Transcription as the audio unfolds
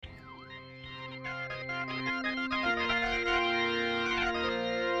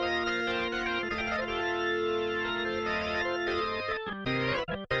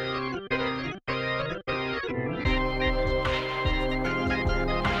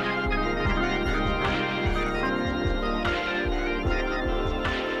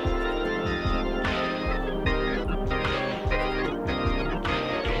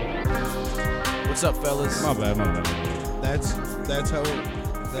What's up, fellas? My bad. That's how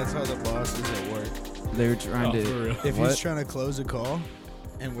the boss is at work. They were trying For to. real. If What? he's trying to close a call,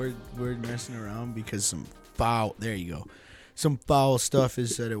 and we're messing around because some foul stuff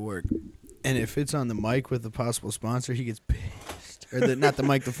is said at work, and if it's on the mic with the possible sponsor, he gets pissed. Or not the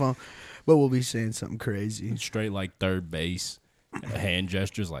mic, the phone, but we'll be saying something crazy. Straight like third base. Hand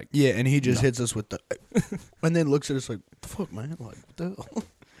gestures like. Yeah, and he just hits us with the, and then looks at us like, "Fuck, man!" Like, what the hell?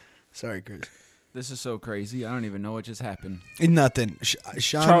 Sorry, Chris. This is so crazy. I don't even know what just happened. Nothing.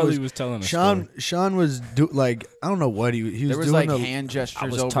 Sean Charlie was telling us. Sean was I don't know what he was There was doing. like hand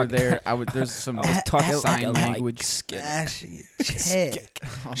gestures was over talking- there. There's some talking sign like language. Smashing check.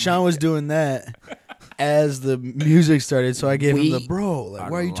 Sean was doing that as the music started, so I gave him the bro.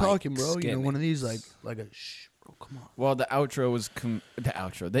 Like, why are you talking, bro? You know, one of these like a shh, bro. Come on. Well, the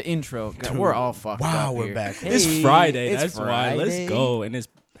intro. God, we're all fucked up. Wow, we're here. back. It's Hey, Friday. it's That's why. Friday. Let's go. And it's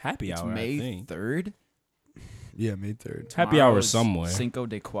happy It's hour. I May think. 3rd. Yeah, May 3rd. Happy hour Tomorrow's somewhere. Cinco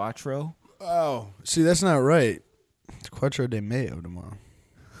de Cuatro. Oh, see, that's not right. It's Quattro de Mayo tomorrow.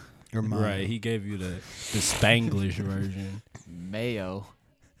 Or Mayo. Right. He gave you the Spanglish version. Mayo.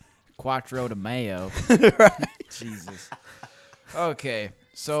 Quattro de Mayo. Jesus. Okay.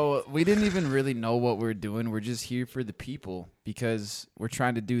 So we didn't even really know what we're doing. We're just here for the people because we're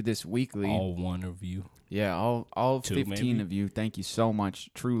trying to do this weekly. All one of you. Yeah, all Two, 15 maybe? of you. Thank you so much.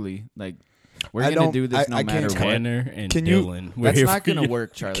 Truly. Like, we're going to do this no I matter can't- what. Tanner and Can you- Dylan. We're That's here not for going to you.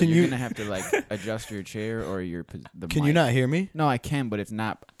 work, Charlie. Can You're you- going to have to, like, adjust your chair or the Can mic. you not hear me? No, I can, but it's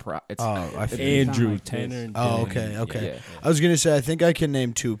not. It's, I it's feel not Andrew, like Tanner, this. and Oh, Dylan. okay. Yeah. I was gonna say I think I can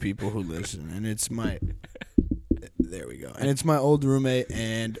name 2 people who listen, and it's my. There we go. And it's my old roommate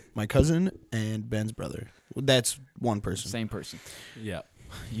and my cousin and Ben's brother. That's one person. Same person. Yeah.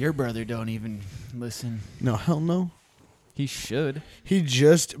 Your brother don't even listen. No, hell no. He should. He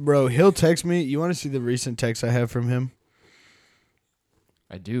just, bro, he'll text me. You want to see the recent text I have from him?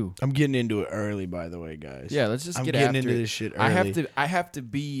 I do. I'm getting into it early, by the way, guys. Yeah, let's just I'm get getting after into it. this shit early. I have to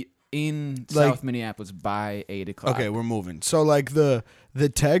be in Like- South Minneapolis by 8 o'clock. Okay, we're moving. So like the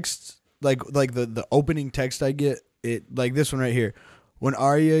text, like the opening text I get, it like this one right here. When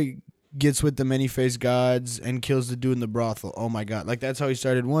Arya gets with the many-faced gods and kills the dude in the brothel. Oh my god. Like that's how he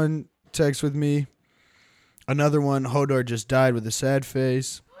started one text with me. Another one, Hodor just died with a sad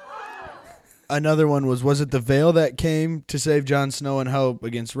face. Another one was it the Veil that came to save Jon Snow and help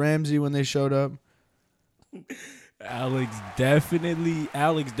against Ramsay when they showed up? Alex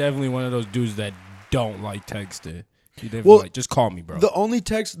definitely one of those dudes that don't like texting. He definitely Well, like, just call me, bro. The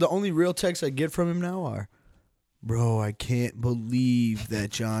only real texts I get from him now are, bro, I can't believe that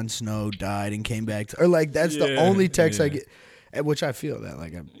Jon Snow died and came back. Or like that's the Yeah, only text I yeah. get, at which I feel that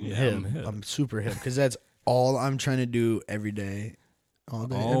like I'm Yeah, him. I'm him. I'm super him because that's all I'm trying to do every day, all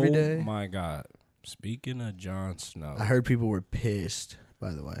day, Oh every day. my God. Speaking of Jon Snow, I heard people were pissed.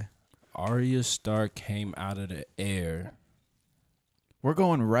 By the way, Arya Stark came out of the air We're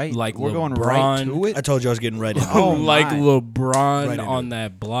going right. Like we're going right LeBron. to it. I told you I was getting right in. Oh, like my. LeBron Right into on it.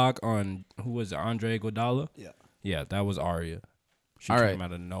 that block on who was it, Andre Iguodala? Yeah. Yeah, that was Arya. She All came right.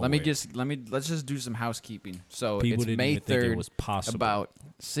 out of nowhere. Let's just do some housekeeping. So People it's didn't May even think it 3rd, was possible. about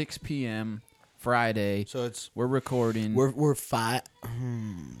 6 p.m. Friday. So it's We're recording. we're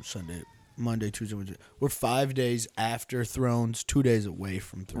Sunday, Monday, Tuesday, Wednesday. We're 5 days after Thrones, 2 days away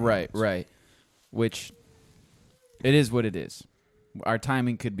from Thrones. right. Which it is what it is. Our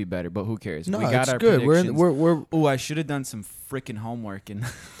timing could be better, but who cares? No, we got it's our good. predictions. We're Oh, I should have done some freaking homework and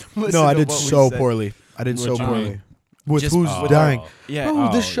no, I did so poorly. I did so What you poorly. mean? With Just- who's Oh. dying? Yeah.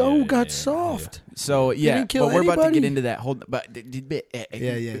 Oh, the Oh, show yeah, got yeah, soft. So yeah, didn't kill but we're about to get anybody. into that whole. But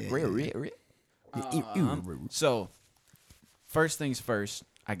So first things first,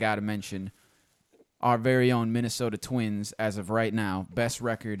 I gotta mention our very own Minnesota Twins. As of right now, best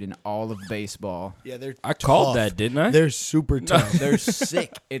record in all of baseball. Yeah, they're. I called tough. that, didn't I? They're super tough. They're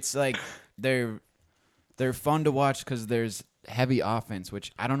sick. It's like they're fun to watch because there's heavy offense,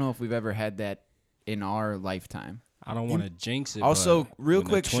 which I don't know if we've ever had that in our lifetime. I don't want to jinx it. Also, but real when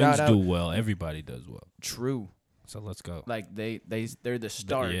quick, the Twins shout do out- well. Everybody does well. True. So let's go. Like they're the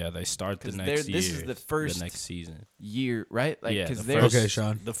start Yeah, they start the 'Cause next year. this is the first next season. year, right? Like Yeah, because the they're first- Okay,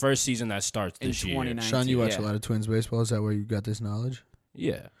 Sean. The first season that starts in this year. 2019. Sean, you watch yeah. a lot of Twins baseball. Is that where you got this knowledge?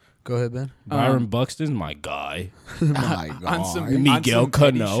 Yeah. Go ahead, Ben. Byron Buxton's my guy. My on some Miguel on some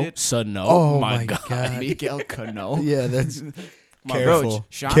petty Cano, shit. Sano, Oh my my guy. God. Miguel Cano. Yeah, that's My careful. bro,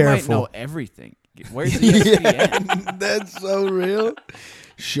 Sean Careful. might know everything. Where's the ESPN? That's so real.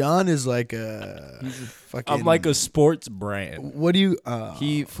 Sean is like a fucking. I'm like a sports brand. What do you?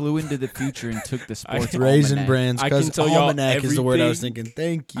 He flew into the future and took the sports Raisin almanac. Brands. I can Because tell y'all almanac is the word I was everything. thinking.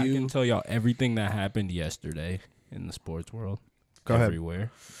 Thank I you. can tell y'all everything that happened yesterday in the sports world. Go ahead.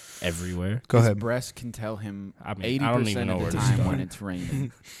 Everywhere. Go His ahead. breast can tell him I mean, 80% I don't even know of where the to time start. when it's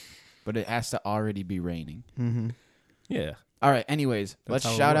raining. But it has to already be raining. Mm-hmm. Yeah. All right, anyways, That's let's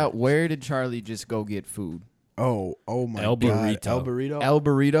how it shout out works. where did Charlie just go get food? Oh my El God. Burrito. El Burrito. El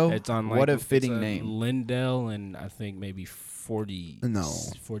Burrito? It's on like, What a it's fitting a name. Lindell and I think maybe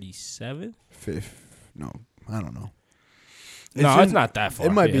 47? Fifth. No, I don't know. No, in- it's not that far.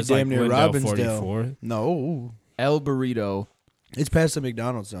 It might Yeah, be it's damn like near Lindell Robbinsdale. 44. No, El Burrito. it's past the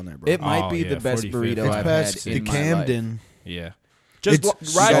McDonald's down there, bro. It might Oh, be yeah, the best 45th. burrito it's I've past had the in my life. Camden. Yeah. Just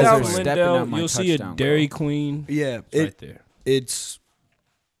It's right so down good. Stepping Lindell, out my you'll see a touchdown, Dairy bro. Queen. Yeah, It's right there. it's.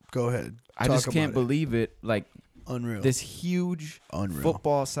 Go ahead. I Talk just can't about it. believe it. Like, Unreal. this huge Unreal.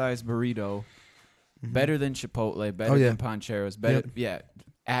 football-sized burrito, Mhm. better than Chipotle, better Oh, yeah. than Pancheros, better. Yep. Yeah,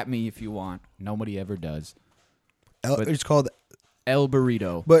 at me if you want. Nobody ever does. but- It's called, El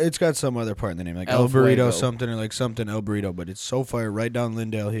Burrito. but it's got some other part in the name, like El El Burrito Fuego. something or like something El Burrito. But it's so far right down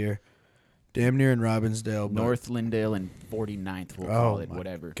Lindale here, damn near in Robbinsdale. but- North Lindale and 49th, we'll Oh call it, my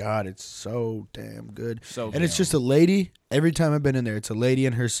whatever. God, it's so damn good. So And it's just a lady. Every time I've been in there, it's a lady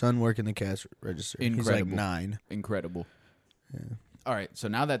and her son working the cash register. He's like Incredible. 9. incredible. Yeah. All right, so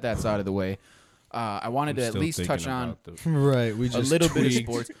now that that's out of the way, I wanted to at least touch on Right, we a just little bit of tweaked.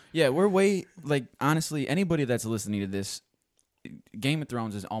 sports. Yeah, we're way, like, honestly, anybody that's listening to this, Game of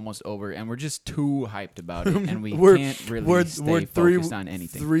Thrones is almost over, and we're just too hyped about it, and we We're- can't really we're stay three- focused on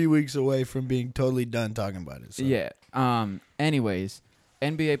anything. 3 weeks away from being totally done talking about it. So. Yeah. Anyways,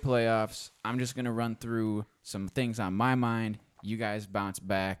 NBA playoffs. I'm just gonna run through some things on my mind. You guys bounce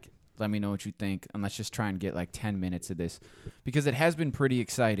back. Let me know what you think, and let's just try and get like 10 minutes of this because it has been pretty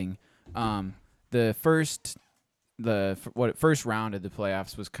exciting. The first round of the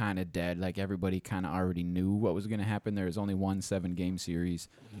playoffs was kind of dead. Like everybody kind of already knew what was gonna happen. There was only one 7-game series.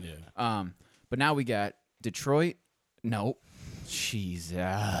 Yeah. But now we got Detroit. Nope.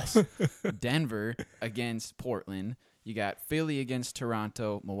 Jesus. Denver against Portland. You got Philly against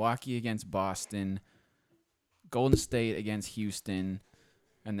Toronto. Milwaukee against Boston. Golden State against Houston.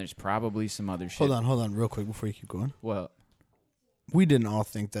 And there's probably some other shit. Hold on, real quick before you keep going. Well, We didn't all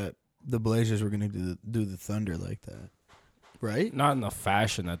think that the Blazers were going to do the Thunder like that, right? Not in the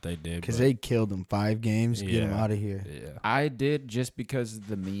fashion that they did. Because but- they killed them 5 games. Get them Yeah. out of here, Yeah. I did just because of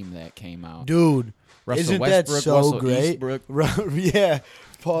the meme that came out. dude. Russell isn't that Westbrook, so Russell great? Eastbrook, Yeah,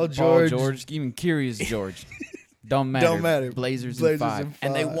 Paul George. even Curious George. Don't matter. Don't matter. Blazers in Blazers 5. in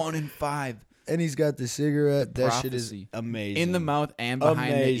And they 5. won in 5. And he's got the cigarette. The That shit is prophecy. amazing. In the mouth and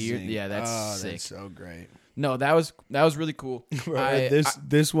behind amazing. the ear. Yeah, that's sick. That's so great. No, that was really cool. Right,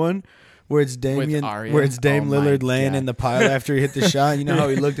 this one where it's Damian, Arya? where it's Dame Oh my Lillard laying God. in the pile after he hit the shot. You know how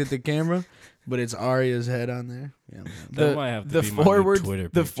he looked at the camera, but it's Arya's head on there. Yeah, man. That might have to the be my new forward Twitter the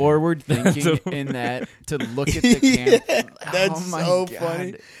picture. forward thinking in that to look at the camera. Yeah, that's Oh my so God.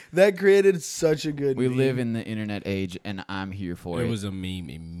 funny. That created such a good. We meme. live in the internet age, and I'm here for it. It was a meme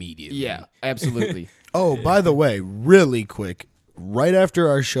immediately. Yeah, absolutely. Oh, by the way, really quick, right after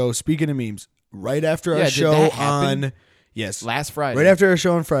our show. Speaking of memes, right after Yeah, our did show that happen? on. Yes. Last Friday, Right after our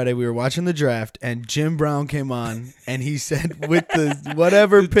show on Friday, we were watching the draft, and Jim Brown came on, and he said, with the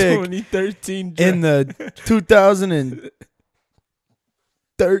whatever pick 2013 in the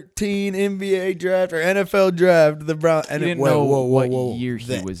 2013 NBA draft or NFL draft, the Brown you and didn't whoa, know whoa, whoa, what whoa. year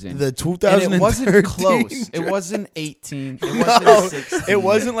he The- was in. The and 2013 it wasn't close. It draft. wasn't 18. It No, wasn't 16. it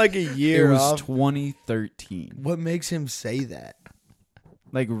wasn't like a It year was off. 2013. What makes him say that?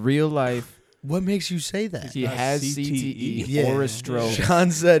 Like real life, What makes you say that? he has CTE, Yeah. or a stroke, Sean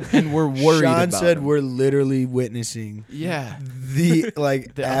said, and we're worried Sean about said him. we're literally witnessing Yeah, the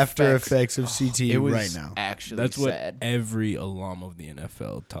The after effects. effects of CTE it was right now. actually That's what sad. every alum of the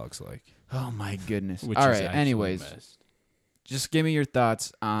NFL talks like. Oh my goodness. Which All is right. actually Anyways, a mess. just give me your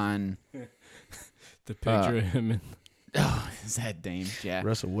thoughts on. The picture of him and Oh, is that Dame? Yeah,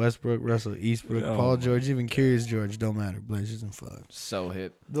 Russell Westbrook, Russell Eastbrook, Oh Paul my George, even Curious George don't matter. Blazers and 5. so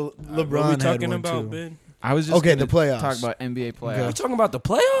hip. The What LeBron we had talking one about, too. Ben? I was just Okay, gonna the playoffs. Talk about NBA playoffs We talking about the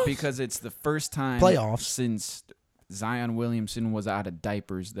playoffs? because it's the first time Playoffs. since Zion Williamson was out of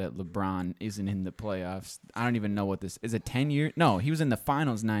diapers that LeBron isn't in the playoffs. I don't even know what this is. It 10 years? No, he was in the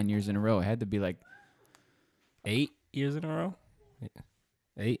finals 9 years in a row. It had to be like 8 years in a row.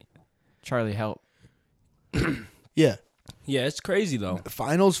 8. Charlie help. Yeah, Yeah, it's crazy though.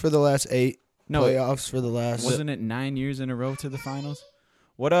 finals for the last 8, No, playoffs for the last. wasn't it 9 years in a row to the finals?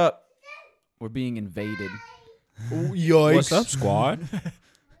 What up? We're being invaded. Yikes! What's up, squad?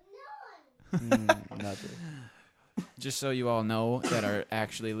 Nothing. Just so you all know that are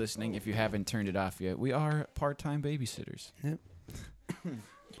actually listening, if you haven't turned it off yet, we are part-time babysitters. Yep.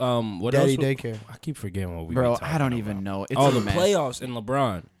 What Daddy else? daycare. I keep forgetting what we. Bro, were talking I don't about. even know. It's Oh, a the mess. playoffs and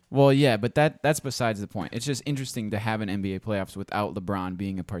LeBron. Well, yeah, but that's besides the point. It's just interesting to have an NBA playoffs without LeBron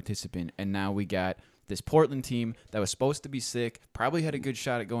being a participant, and now we got this Portland team that was supposed to be sick, probably had a good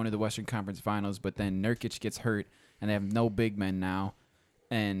shot at going to the Western Conference Finals, but then Nurkic gets hurt, and they have no big men now,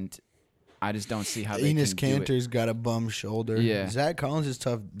 and I just don't see how they Enes can do it. Kanter's got a bum shoulder. Yeah. Zach Collins is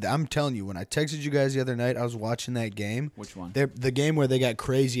tough. I'm telling you, when I texted you guys the other night, I was watching that game. Which one? The game where they got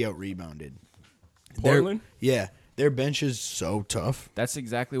crazy out rebounded. Portland? Yeah. Their bench is so tough. That's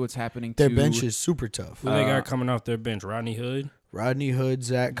exactly what's happening Their to bench is super tough. Who they got coming off their bench? Rodney Hood. Rodney Hood,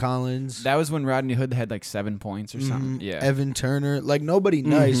 Zach Collins. That was when Rodney Hood had like 7 points or something. Yeah. Evan Turner. Like, nobody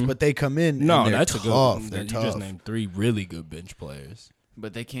nice, but they come in No, and they're that's tough. a good. They're You tough. just named 3 really good bench players.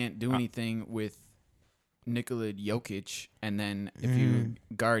 But they can't do anything with Nikola Jokic, and then if you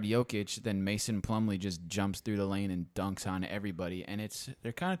guard Jokic, then Mason Plumlee just jumps through the lane and dunks on everybody, and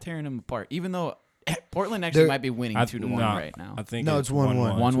they're kind of tearing them apart. Even though Portland actually might be winning 2-1 right now. I think No, it's it's 1-1.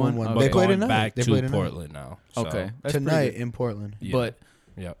 1-1. 1-1. Okay. They play going tonight. back They to play tonight. Portland now. So, Okay, that's pretty Tonight good. in Portland. yeah. But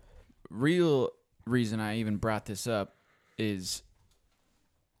Yep. real reason I even brought this up is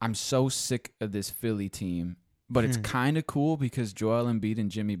I'm so sick of this Philly team. But it's kind of cool because Joel Embiid and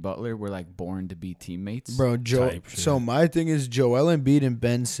Jimmy Butler were like born to be teammates. Bro, Type shit. so my thing is Joel Embiid and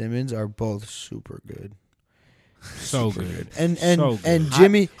Ben Simmons are both super good. So good. And So good. and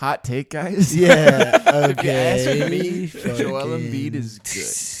Jimmy Hot take, guys. Yeah, If you ask okay. me, Joel Fucking Embiid is good.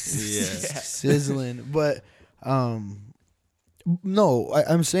 sizzling. But no,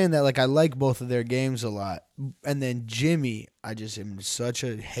 I'm saying that like I like both of their games a lot. And then Jimmy, I just am such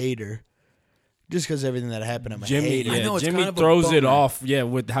a hater. Just because everything that happened, I'm a Jimmy, hater. I yeah, know, it's Jimmy kind of a throws it bummer. off,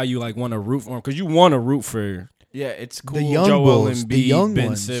 with how you like want to root for him because you want to root for Yeah, it's cool. The young Joel bulls, Embiid, the young Ben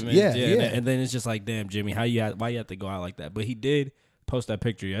ones. Simmons, Yeah. and then it's just like, damn, Jimmy, why you have to go out like that? But he did post that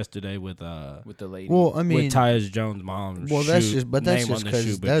picture yesterday with the lady. Well, I mean, with Tyus Jones' mom. well, that's shoe, just, but that's name just on the shoe,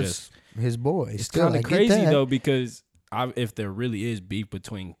 because but that's just, his boy. it's Still, kind I of get crazy that. though because if there really is beef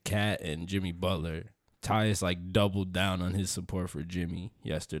between Cat and Jimmy Butler. Tyus like doubled down on his support for Jimmy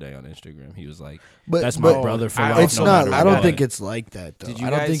yesterday on Instagram. He was like, But "That's my but brother for I- life." It's no not. matter I don't what." think it's like that though. Did you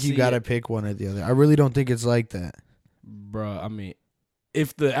I don't guys think you see got to it? pick one or the other. I really don't think it's like that. Bro, I mean,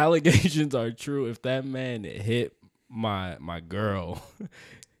 if the allegations are true, if that man hit my girl,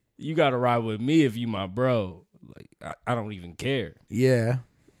 you gotta ride with me if you my bro. Like I don't even care. Yeah.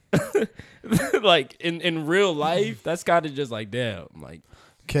 Like in real life, that's kind of just like damn. Like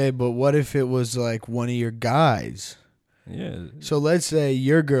Okay, but what if it was like one of your guys? yeah, So let's say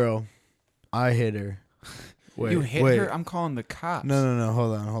your girl, I hit her. Wait, you hit wait. her? I'm calling the cops. No.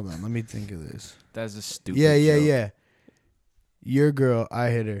 Hold on. Let me think of this. That's a stupid Yeah. joke. Your girl, I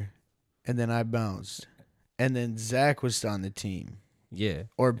hit her, and then I bounced, and then Zach was on the team, yeah.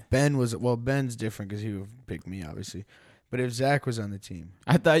 or Ben was. Well, Ben's different because he would pick me, obviously. But if Zach was on the team,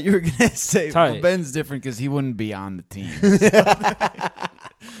 I thought you were going to say, Tight. well, Ben's different because he wouldn't be on the team.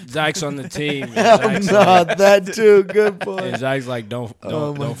 Zach's on the team. And I'm Zach's not that too good and boy. Zach's like, don't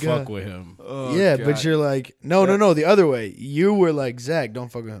Oh my fuck God. with him. Oh, Yeah, God. but you're like, no, the other way. You were like, Zach,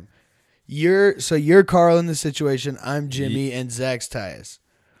 don't fuck with him. You're Carl in the situation. I'm Jimmy, and Zach's Tyus.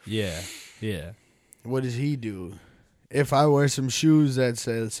 Yeah. What does he do? If I wear some shoes that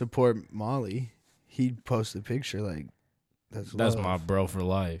say support Molly, he'd post a picture like, that's That's love. my bro for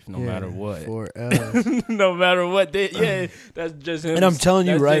life, no Yeah, matter what. Forever. No matter what. That's just him. And I'm telling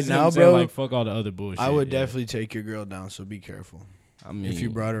you that's right just him now, saying, bro, like, fuck all the other bullshit. I would yeah. definitely take your girl down, so be careful I mean, if you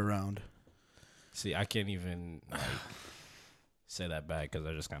brought her around. see, I can't even like, say that back because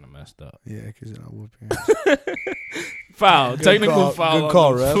I just kind of messed up. Yeah, because then I'll whoop your ass. Foul, Good technical call. foul. Good on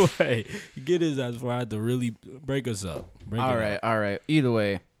call, the ref. play. Get his ass before I had to really break us up. All right. Either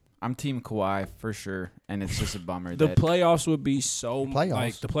way, I'm Team Kawhi for sure, and it's just a bummer The that playoffs would be so Playoffs?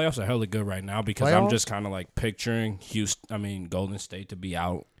 like the playoffs are hella good right now because I'm Playoffs? just kind of like picturing Golden State to be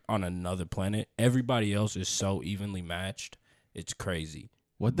out on another planet. Everybody else is so evenly matched. It's crazy.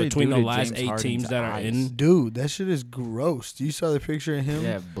 what they Between do the to last James 8 Harden's teams that are eyes. in, Dude, that shit is gross. You saw the picture of him?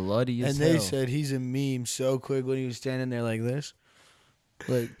 Yeah, bloody as And they hell. said he's a meme so quick when he was standing there like this.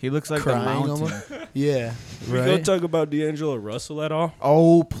 Like, he looks like the crying mountain. almost. Yeah, we gonna right? talk about D'Angelo Russell at all?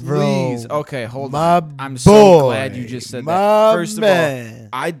 Oh, Bro, please. Okay, hold my on. I'm boy, so glad you just said my that. First of all, man.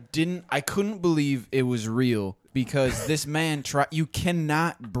 I couldn't believe it was real because this man you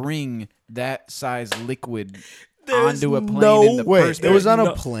cannot bring that size liquid onto a plane in the Wait, first it was place. on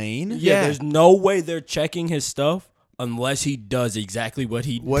no- a plane? Yeah, Yeah. there's no way they're checking his stuff unless he does exactly what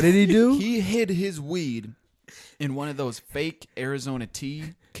he. What did he do? He hid his weed in one of those fake Arizona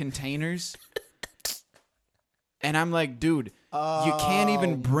tea containers. And I'm like, dude, you can't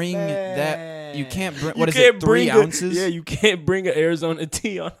even bring that. You can't bring, what is it, 3 ounces? You can't bring an Arizona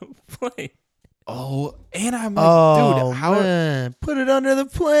tea on a plane. Oh, and I'm like, dude, how? Man. Put it under the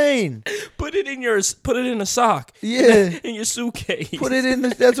plane. Put it in a sock. Yeah. In your suitcase. Put it in the.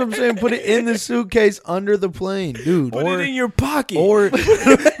 That's what I'm saying. Put it in the suitcase under the plane, dude. Put it in your pocket. Or put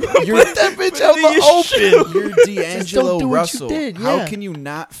that bitch out the open. You're D'Angelo do what you Russell. did, How yeah. can you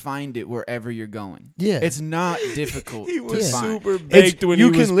not find it wherever you're going? Yeah. It's not difficult He was to find. super baked when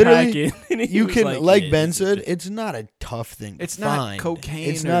you he was can literally- packing. And he You was can, like yeah, Ben said, it's not a tough thing. to It's not find. cocaine.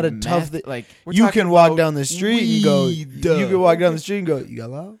 It's or not a meth. tough thing. Like we're You talking can walk about down the street and go. weed. You can walk down the street and go. You got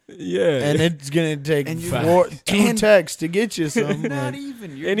loud? Yeah. And it's gonna take And you- 2 and- texts to get you some. Not like,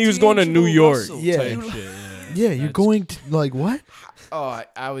 even. You're And he was going to New D'Angelo York. Russell. Yeah. type Dude. shit, yeah, you're That's- going to like what? Oh,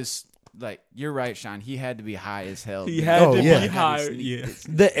 I was like, you're right, Sean. He had to be high as hell. He dude. had Oh, to yeah. be high. Yeah.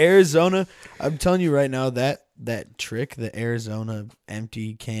 The Arizona. I'm telling you right now that trick, the Arizona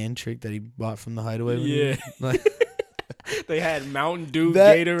empty can trick that he bought from the Hideaway. Yeah. Like, They had Mountain Dew,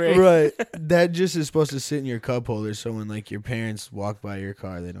 that, Gatorade. right? That just is supposed to sit in your cup holder, so when like your parents walk by your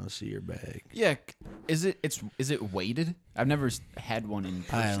car, they don't see your bag. Yeah. Is it weighted? I've never had one in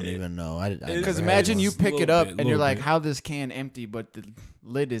I person. don't even know. Because never imagine had you one. pick it Little up bit, and you're little like, bit. how this can empty, but the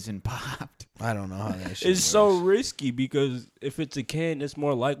lid isn't popped. I don't know how that shit. It's so risky because if it's a can, it's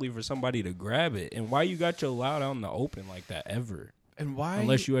more likely for somebody to grab it. And why you got your loud out in the open like that ever? And why?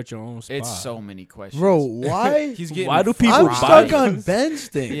 Unless you at your own spot. It's so many questions. Bro, why? He's getting Why do people I'm buy stuck it? on Ben's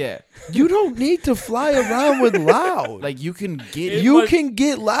thing. Yeah. You don't need to fly around with loud. Like you can get It you was- can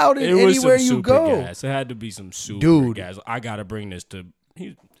get loud in It was anywhere some you super go. gas. It had to be some super Dude. gas. I gotta bring this to.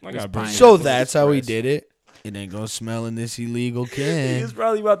 I gotta bring. buying this So to that's how he Express. did it. It ain't gonna smell in this illegal He can. was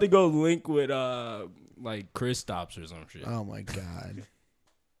probably about to go link with like Chris Stops or some shit. Oh my god.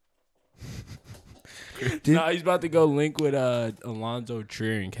 Nah, he's about to go link with Alonzo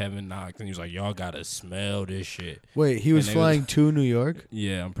Trier and Kevin Knox, and he was like, "Y'all gotta smell this shit." Wait, he was And they flying to New York?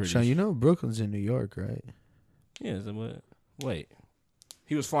 Yeah, I'm pretty Sean, sure. you know Brooklyn's in New York, right? Yeah, so what? Wait,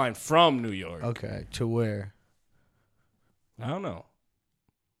 he was flying from New York. Okay, to where? I don't know.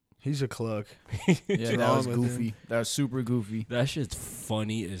 He's a cluck. Yeah, that wrong was with goofy. him? That was super goofy. That shit's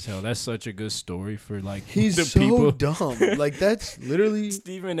funny as hell. That's such a good story for like He's the so people. dumb. Like that's literally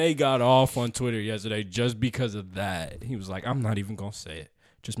Stephen A. got off on Twitter yesterday just because of that. He was like, "I'm not even gonna say it.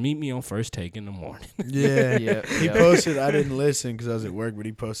 Just meet me on First Take in the morning." yeah. Yeah, He yeah. posted. I didn't listen because I was at work, but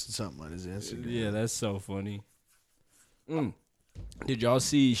he posted something on his Instagram. Yeah, that's so funny. Did y'all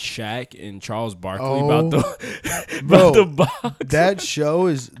see Shaq and Charles Barkley about the Bro, about the box? That show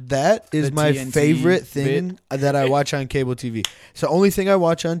is The my TNT favorite thing that I watch on cable TV. It's the only thing I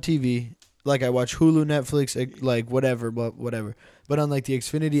watch on TV. Like I watch Hulu, Netflix, like whatever. But on like the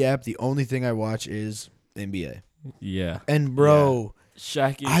Xfinity app, the only thing I watch is NBA. Yeah, And bro,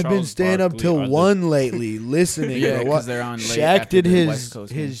 Shaq. And I've been Charles staying up Barkley till are the- 1 lately listening. Yeah, bro. because they're on late Shaq after did the his West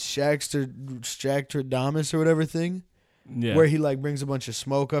Coast game. Shaqtradamus or whatever thing. Yeah. Where he like brings a bunch of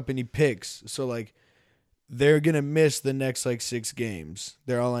smoke up and he picks. So like they're gonna miss the next like 6 games.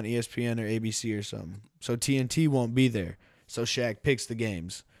 They're all on ESPN or ABC or something. So TNT won't be there. So Shaq picks the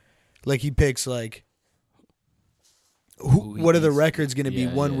games. Like he picks like Who he what are the thinks- records gonna be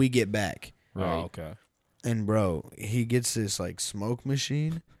yeah, when yeah. we get back. Oh, okay. And bro, he gets this like smoke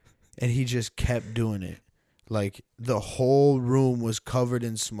machine and he just kept doing it. Like the whole room was covered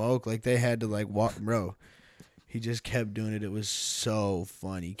in smoke. Like they had to like walk, bro. He just kept doing it. It was so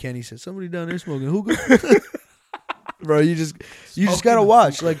funny. Kenny said, "Somebody down there smoking hookah." Bro, you just gotta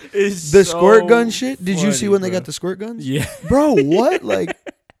watch like It's the so squirt gun shit. Did you see funny, when they bro. got the squirt guns? Yeah, Bro, what? Like,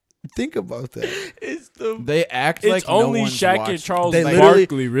 think about that. it's the. They act It's like only no one's Shaq watching. and Charles They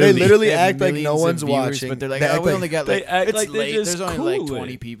Barkley. Really, They literally They have act like no millions of one's viewers, watching. but they're like, They "Oh, act we like- only got they like act it's like they're late. just There's only like cooling."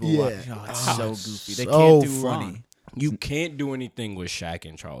 20 people Yeah. watching." Oh, it's so goofy. They so can't do funny. wrong. You can't do anything with Shaq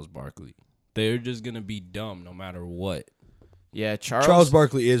and Charles Barkley. They're just gonna be dumb no matter what. Yeah, Charles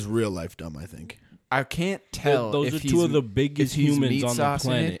Barkley is real life dumb, I think. I can't tell. Those if are he's, two of the if biggest he's humans meat on the sauce in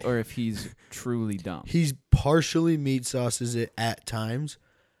planet. it, or if he's truly dumb. He's partially meat sauces it at times,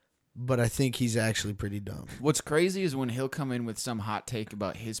 but I think he's actually pretty dumb. What's crazy is when he'll come in with some hot take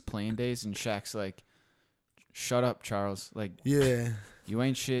about his playing days, and Shaq's like, "Shut up, Charles. Like, Yeah. you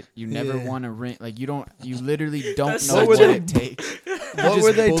ain't shit. You never Yeah. won a ring. Like, you literally don't That's know such what a- it takes." What just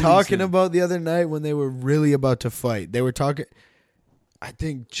were they bullies talking him. about the other night when they were really about to fight? They were talking. I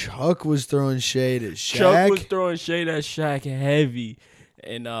think Chuck was throwing shade at Shaq. Chuck was throwing shade at Shaq heavy,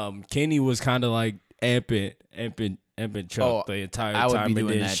 and Kenny was kind of like amping him and Chuck the entire I would time, be and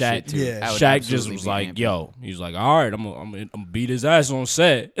doing then that Shaq, shit too. Yeah. I would Shaq just absolutely was be like, amping. "Yo," he was like, "All right, I'm gonna beat his ass on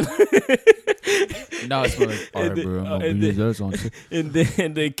set." No, it's more like, all right, bro, I'm gonna and beat then- his ass on set.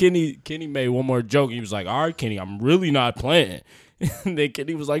 And then Kenny made one more joke. He was like, "All right, Kenny, I'm really not playing." And then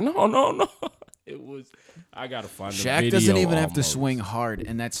Kenny was like, "No." It was. I gotta find the video. Shaq doesn't even have to almost. swing hard,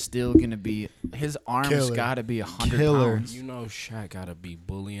 and that's still gonna be his arms. Killer. Gotta be 100 Killer. pounds. You know, Shaq gotta be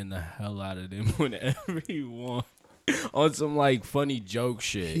bullying the hell out of them whenever he won on some like funny joke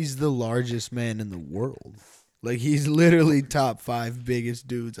shit. He's the largest man in the world. Like he's literally top 5 biggest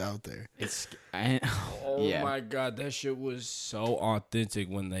dudes out there. It's Oh yeah. my god, that shit was so authentic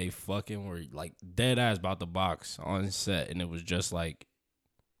when they fucking were like dead ass about the box on set, and it was just like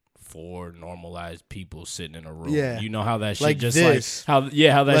 4 normalized people sitting in a room. Yeah. You know how that shit Like just this. like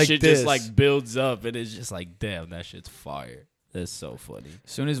how that Like shit this. just like builds up, and it's just like, damn, that shit's fire. That's so funny.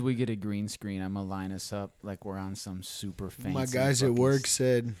 As soon as we get a green screen, I'm gonna line us up like we're on some super fancy. My guys at fucking work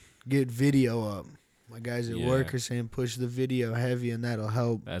said get video up. My guys at Yeah. work are saying push the video heavy and that'll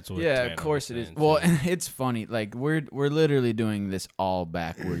help. That's what. Yeah, Tana of course was it is. saying, Well, too. and it's funny. Like we're literally doing this all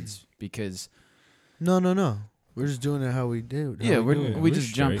backwards because No. We're just doing it how we do. yeah, we do we it. We're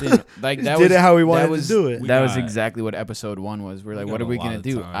just straight. jumped in. Like Just that did was it how we that wanted was- to do it. We That was got- exactly what episode 1 was. We're like, got what are a we lot gonna of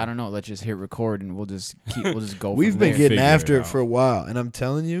do? time. I don't know. Let's just hit record and we'll just go. We've from been there. getting Figure after it it for a out. while, and I'm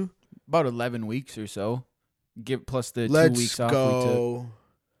telling you, about 11 weeks or so. Give plus the 2 let's weeks off we took. go.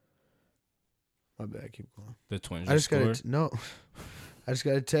 My bad, keep going. the Twins I just got scored. I just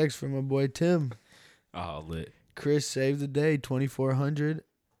got a text from my boy Tim. Oh, lit. Chris saved the day, 2,400.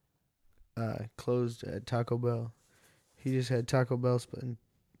 Closed at Taco Bell. He just had Taco Bell spend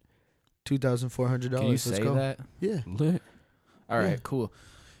 $2,400. Can you Let's say go. that? Yeah. Lit. All right, Yeah. cool.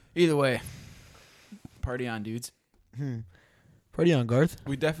 Either way, party on, dudes. Party on, Garth.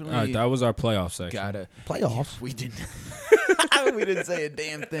 We definitely All right, that was our playoff section. gotta. Playoffs. We didn't. we didn't say a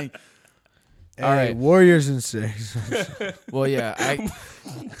damn thing. Hey, All right. Warriors in 6. Well, yeah,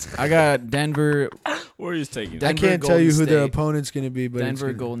 I got Denver. Warriors taking. Den- I Denver, can't tell you Golden who their State. opponent's going to be, but it's Denver,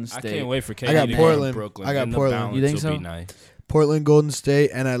 gonna- Golden I State. can't wait for KD I got to Portland. Go to Brooklyn. I got Then the Portland. balance You think will so? Be nice. Portland, Golden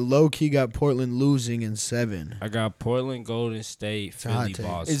State, and I low-key got Portland losing in 7. I got Portland, Golden State, a hot Philly, take.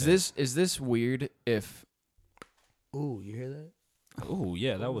 Boston. Is this weird? If Ooh, you hear that? Oh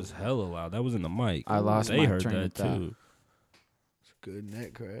yeah, that was hella loud. That was in the mic. I lost They my heard train that of thought. too. It's a good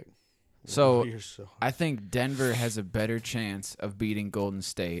net crack. So, Warriors so I think Denver has a better chance of beating Golden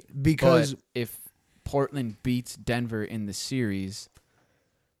State because but if Portland beats Denver in the series,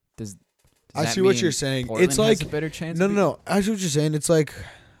 does I that see what mean you're saying. Portland It's has like a better chance. no. I see what you're saying. It's like,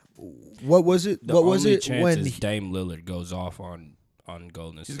 what was it? The what was only it chance when? is Dame Lillard goes off on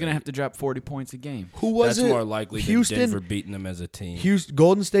Golden State. He's gonna have to drop 40 points a game. Who was That's it? more likely Houston. than Denver beating them as a team. Houston,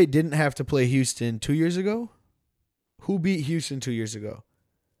 Golden State didn't have to play Houston 2 years ago. Who beat Houston 2 years ago?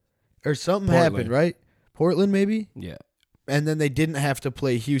 Or something Portland. happened, right? Portland, maybe. Yeah, And then they didn't have to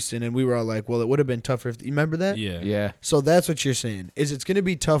play Houston, and we were all like, "Well, it would have been tougher." If you remember that? yeah, Yeah, So that's what you're saying. Is it's going to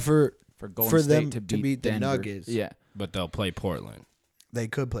be tougher? for Golden For State them to to beat, beat the Denver. Nuggets. Yeah, But they'll play Portland. They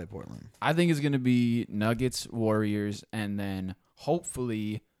could play Portland. I think it's gonna be Nuggets, Warriors, and then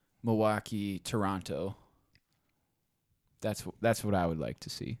hopefully Milwaukee, Toronto. That's what I would like to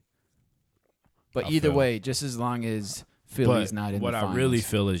see. But I either feel- way, just as long as Philly's But not in what the I finals. really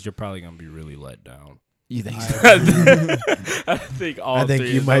feel is you're probably gonna be really let down. You think? I think all I think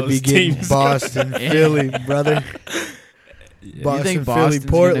three you of might be those getting teams- Boston, Philly, brother. You Boston, think Philly, Boston's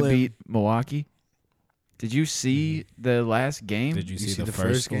Portland. gonna beat Milwaukee? Did you see the last game? Did you see, see the the first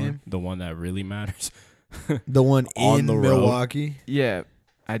first game? game? The one that really matters. The one On in the road. Milwaukee. Yeah,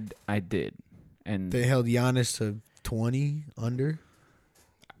 I did, and They held Giannis to 20 under.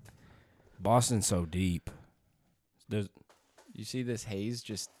 Boston's so deep. There's you see this haze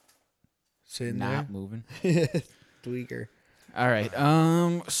just Sitting not moving. there. Tweaker. All right.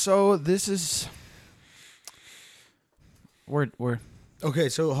 So this is we're Okay,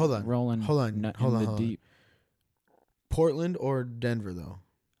 so hold on. rolling. Hold on, nut hold in on, the hold on. deep. Portland or Denver, though?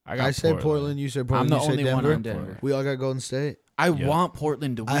 got I said Portland. You said I'm Portland. the you said only Denver. one on Denver. We all got Golden State. I Yeah. want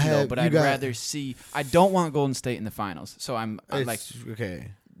Portland to win I though, have- but you I'd got- rather see. I don't want Golden State in the finals. So I'm like It's-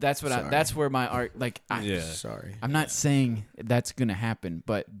 okay. that's what sorry. that's where my art like. Yeah. Sorry. I'm not saying that's gonna happen,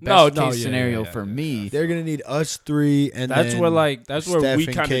 but best No, case yeah, scenario yeah, for yeah. me. They're gonna need us three, and That's then where that's where Steph we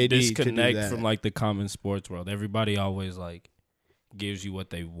and kind KD of to do disconnect that. from like the common sports world. Everybody always like gives you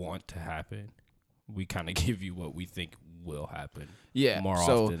what they want to happen. We kind of give you what we think will happen. Yeah. more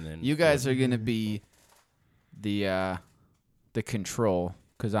so often than you guys what- are gonna be the control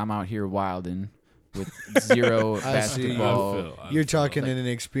because I'm out here wilding with zero I see. basketball. I feel you're like- talking in an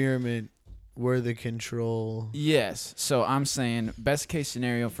experiment were the control. Yes. So I'm saying best case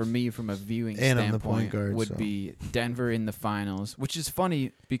scenario for me from a viewing And I'm the standpoint point guard, would so. be Denver in the finals, which is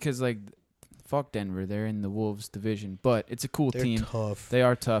funny because like fuck Denver, they're in the Wolves division, but it's a cool They're team. tough. They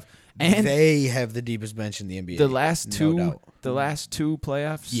are tough. And they have the deepest bench in the NBA. the last no doubt. two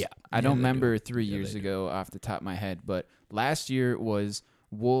playoffs. Yeah. I don't they remember do. 3 Yeah, years they ago off the top of my head, but last year was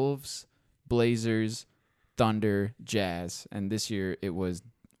Wolves, Blazers, Thunder, Jazz, and this year it was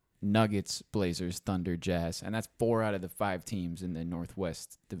Nuggets, Blazers, Thunder, Jazz, and that's 4 out of the 5 teams in the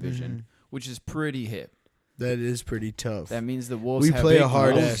Northwest Division, which is pretty hip. That is pretty tough. That means the Wolves We have play big a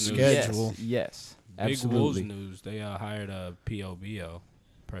hard Wolves ass news. schedule. Yes, Big absolutely. Wolves news. They hired a POBO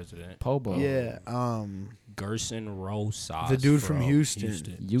president. Pobo. Yeah. Gerson Rosas. The dude from Houston.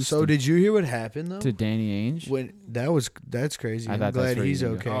 Houston. So did you hear what happened though? to Danny Ainge. When that's crazy. I I'm thought that's glad where he's you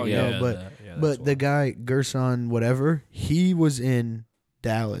were okay. going. Oh, Yeah, No, but that's but the wild. guy Gerson whatever, he was in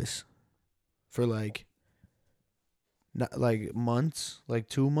Dallas for like not like months, like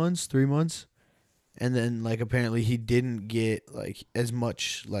 2 months, 3 months. And then like apparently he didn't get like as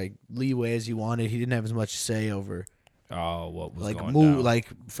much like leeway as he wanted. He didn't have as much say over what was like going move down. like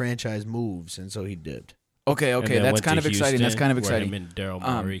franchise moves, and so he dipped. Okay, And okay, then that's went kind to of exciting. That's Houston, kind of where exciting. him and Daryl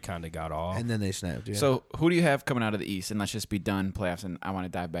Morey kind of got off. And then they snapped. Yeah. So, who do you have coming out of the East? And let's just be done playoffs. And I want to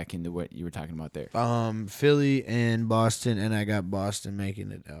dive back into what you were talking about there. Philly and Boston, and I got Boston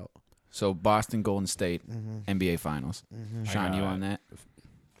making it out. So, Boston, Golden State, NBA Finals. Mm-hmm. Sean, I you got- on that?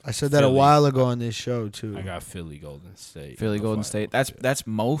 I said that a Philly. while ago on this show too. I got Philly, Golden State. Philly, in the Golden State. finals, That's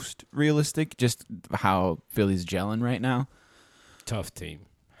most realistic. Just how Philly's gelling right now. tough team.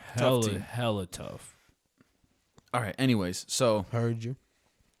 Tough team. Hella tough. All right. Anyways, so Heard you.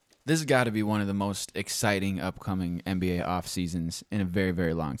 this has got to be one of the most exciting upcoming NBA off seasons in a very,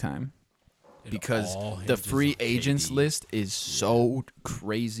 very long time. Because all the hinges free on agents KD. list is so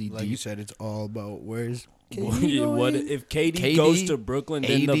crazy Like you deep. said, it's all about where's What if KD, KD, goes to Brooklyn?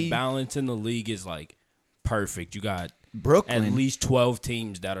 Then the AD. balance in the league is like perfect. You got Brooklyn. at least 12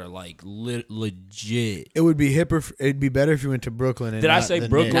 teams that are like legit. It would be hipper. It'd be better if you went to Brooklyn. And Did I not say the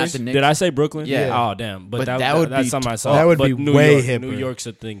Brooklyn? Not Knicks. the Knicks. Did I say Brooklyn? Yeah. Oh damn! But But that would that's be something I t- saw. that would But be New way York, New hipper. York's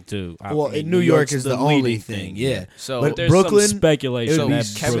a thing too. Well, New York is the only leading thing. Yeah. So But there's Brooklyn, some speculation. it so would be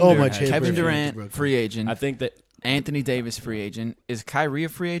that Kevin so Brooklyn much has- hipper. Kevin if you went to Durant, Brooklyn. free agent. I think that Anthony Davis, free agent. Is Kyrie a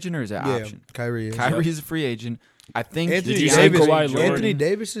free agent or is that Yeah, option? Kyrie. Is. Kyrie is a free agent. I think Anthony Did you DeAndre say Davis. Kawhi Leonard? Anthony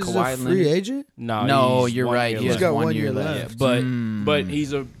Davis is Kawhi a free Leonard? agent. No, he's you're 1 right. year He He's has got 1 1 year year left. left. But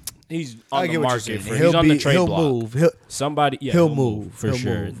he's on I the get what you're market saying. for. He's on the trade he'll block. move. He'll, Somebody, yeah, He'll he'll move. move for He'll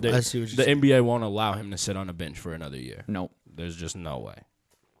sure. move. The, I see what you're the saying. NBA won't allow him to sit on the bench for another year. Nope. There's just no way.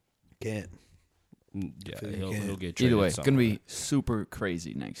 can't. Yeah, Philly he'll can't. get traded. Either way, it's going to somewhere. be super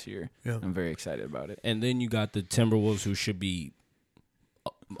crazy next year. Yeah. I'm very excited about it. And then you got the Timberwolves, who should be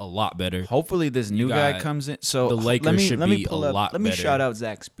a lot better. Hopefully this new guy got- comes in. So the Lakers let me, should let me be pull a up, lot Let me better. shout out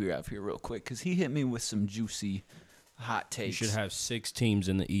Zach Spear here real quick because he hit me with some juicy hot You takes. should have 6 teams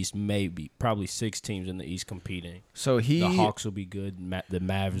in the East, probably 6 teams in the East competing. So The Hawks will be good. The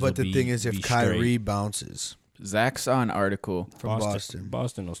Mavs. But will the thing is, if be Kyrie straight. bounces Zach saw an article. from Boston,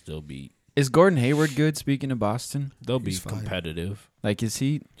 Boston will still be. Is Gordon Hayward good? Speaking of Boston, They'll be He's fine. competitive. like is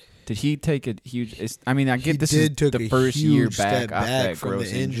he? Did he take a huge? I mean, I get He this did is took the a first huge year step back off back that from gross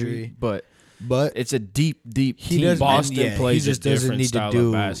the injury. but but it's a deep he team. doesn't. Boston yeah, plays he a just doesn't different need to style of do.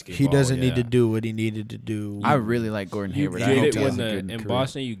 He basketball, doesn't need to yeah. do what he needed to do. I really like Gordon You Hayward. I get hope it he has when a the good in career.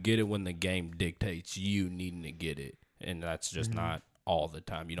 Boston. You get it when the game dictates you needing to get it, and that's just not all the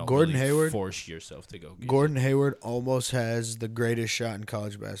time. You don't Gordon really Hayward- force yourself to go get Gordon Hayward almost has the greatest shot in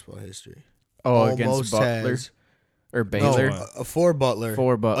college basketball history. Oh, against Butler has or no, Baylor. for Butler.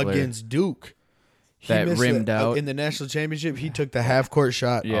 For Butler. against Duke. He That missed rimmed out. in the national championship. He took the half court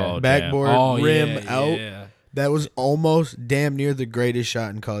shot, it. Yeah. Oh, backboard damn. Oh, rim yeah, out. Yeah. That was almost damn near the greatest shot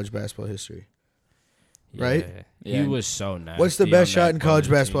in college basketball history. Right? Yeah. He was so nice. What's the best shot in college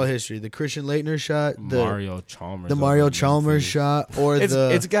baetball history? The Christian Leitner shot, Mario Chalmers. the over Mario in Chalmers Memphis. shot, or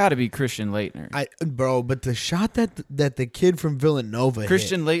It's got to be Christian Leitner. but the shot that the kid from Villanova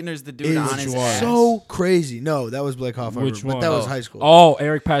Christian Leitner's the dude hit on his is ass. so crazy. No, that was Blake Hoffman. Which But one? that was Oh. high school. Oh,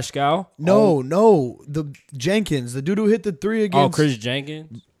 Eric Pascal. No, the Jenkins, the dude who hit the three against. Oh, Chris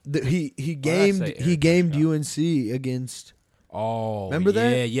Jenkins. He Why did I gamed say he Eric gamed Pascal? UNC against. Oh, Remember that?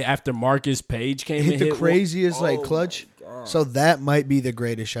 Yeah, yeah. After Marcus Page came Hit and the hit one- craziest like Oh, clutch. my God. So that might be the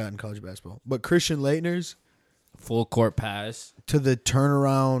greatest shot in college basketball. But Christian Leitner's full court pass, to the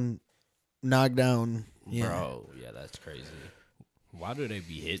turnaround, knockdown. Yeah, bro. Yeah, that's crazy. Why do they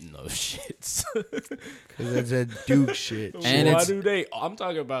be hitting those shits? because that's that Duke shit. And Why it's- do they? I'm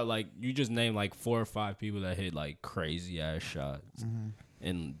talking about like you just named like 4 or 5 people that hit like crazy ass shots Mm-hmm.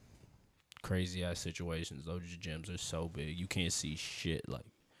 in crazy ass situations. Those gyms are so big, you can't see shit. Like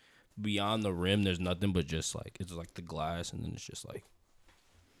beyond the rim, there's nothing but just like it's like the glass, and then it's just like.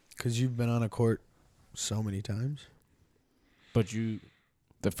 Because you've been on a court so many times. But you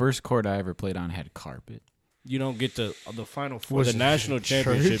The first court I ever played on had carpet. You don't get to the Final Four. Was The it national church?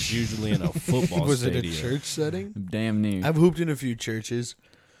 championship's usually in a football Was stadium. it a church setting? Damn near. I've hooped in a few churches.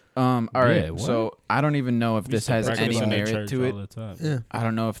 All right. what? So I don't even know if this has any merit to it. Yeah. I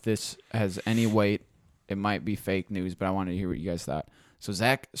don't know if this has any weight. It might be fake news, but I wanted to hear what you guys thought. So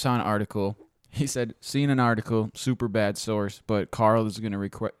Zach saw an article. He said, "Seen an article, super bad source, but Carl is going to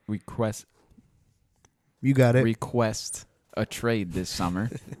request You got it. request a trade this summer."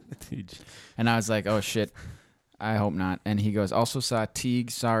 And I was like, "Oh shit, I hope not." And he goes, "Also saw Teague,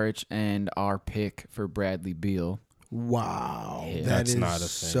 Saric, and our pick for Bradley Beal." Wow. Yeah. That That's is not a thing.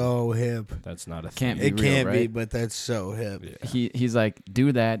 so hip. That's not a Can't thing. be It real, can't be, right? but that's so hip. Yeah. He's like,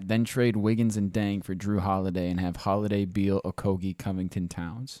 "Do that, then trade Wiggins and Dang for Drew Holiday, and have Holiday, Beal, Okogie, Covington,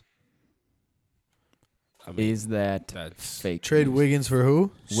 Towns." I mean, Is that that's fake? Trade news? Wiggins for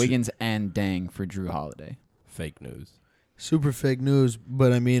who? Wiggins and Dang for Drew Holiday. fake news. Super fake news,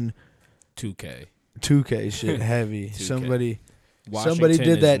 but I mean, 2K. 2K shit heavy. 2K. Somebody Washington did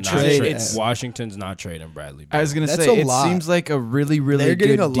is that not trade. tra- Washington's not trading Bradley Beal. I was gonna That's say a it lot. seems like a really, really They're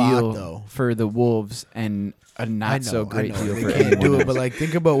getting good a lot, deal though. for the Wolves and a not so great deal they for can't do anyone it, but else. like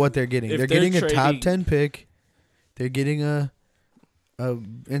think about what they're getting. If They're they're getting a top trading- 10 pick. They're getting a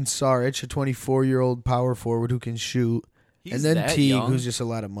in Saric, a 24-year-old power forward who can shoot, He's and then that Teague, young? who's just a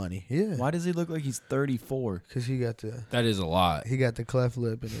lot of money. Yeah, Why does he look like he's 34? because he got the cleft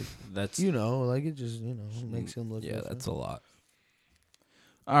lip, and it, That's like it just makes him look. yeah, different. that's a lot.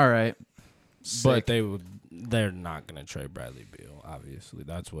 All right, But Sick. they're not gonna trade Bradley Beal. Obviously,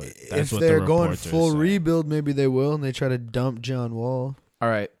 that's what if what they're the going reports are full saying. rebuild, maybe they will, and they try to dump John Wall. all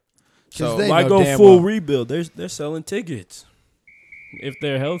right. 'Cause So they Why know go damn full well- rebuild? They're selling tickets. If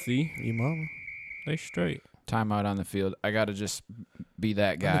they're healthy, You mama. they straight. timeout on the field. I gotta just be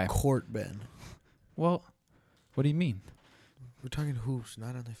that On guy. the court, Ben. Well, what do you mean? We're talking hoops,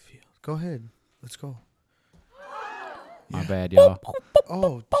 not on the field. Go ahead. Let's go. My bad, y'all.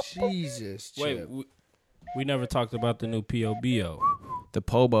 Oh, Jesus. Wait, Chip. we never talked about the new POBO, The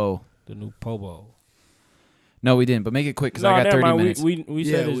Pobo. the new Pobo. No, we didn't. But make it quick because I got never 30 mind. minutes. We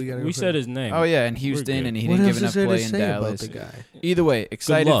Yeah, said we gotta go we for said it. his name. Oh yeah, in We're Houston, good. and he What didn't else give enough is there to play in say about Dallas. the guy? Either way,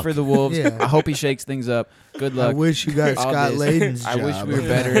 excited luck. for the Wolves. Yeah. I hope he shakes things up. Good I luck. wish you got All Scott this. Layden's I job. wish we were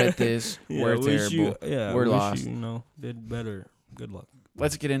better at this. Yeah, We're I wish terrible. I We're wish lost. You did better. Good luck.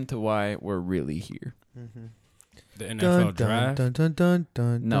 Let's get into why we're really here. The NFL Dun, draft. dun, dun, dun,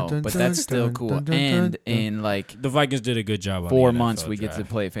 dun, No, dun, but dun, that's still dun, cool. dun, dun, And dun, in like The Vikings did a good job on 4 the months, NFL we get to draft.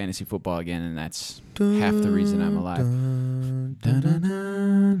 play fantasy football again, and that's dun, half the reason I'm alive. dun, dun, dun,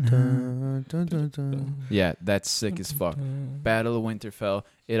 dun, dun, dun, dun. Yeah, that's sick as fuck. Battle of Winterfell.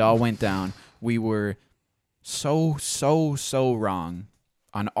 It all went down. We were so wrong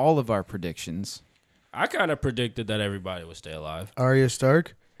on all of our predictions. I kind of predicted that everybody would stay alive. Arya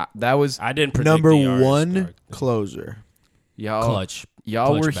Stark, That was I didn't predict number the Arya one Stark. closer. y'all. Clutch. Y'all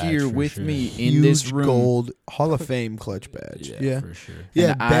Clutch were badge here for with sure. me in Huge this room. gold Hall of Fame clutch badge. Yeah, Yeah. for sure.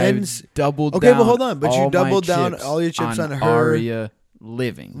 Yeah, and Ben's I've doubled Okay, down. but hold on, but you all my doubled down chips all your chips on her- Arya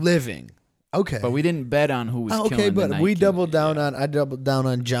living. living. Okay. But we didn't bet on who was okay, killing the but Night we King. doubled down on I doubled down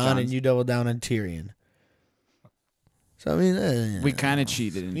on John, John's- and you doubled down on Tyrion. So I mean, We kind of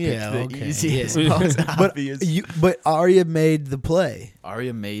cheated and Yeah, picked the okay. easiest, Yeah. most but obvious. but Arya made the play.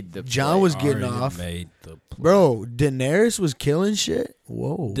 Arya made the John play. was getting Arya off. Made the play. Bro, Daenerys was killing shit.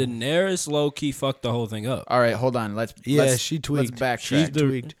 Whoa. Daenerys low key fucked the whole thing up. All right, hold on. Let's she tweaked. Let's She backtrack.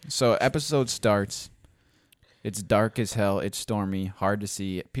 tweaked. So episode starts. It's dark as hell. It's stormy, hard to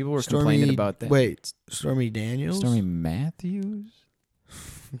see. People were complaining about that. Wait, Stormy Daniels. Stormy Matthews.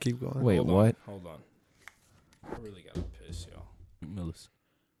 Keep going. Wait, Hold on, what? Hold on. I really gotta piss, y'all. Millis.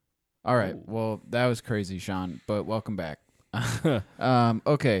 All right. Well, that was crazy, Sean. But welcome back.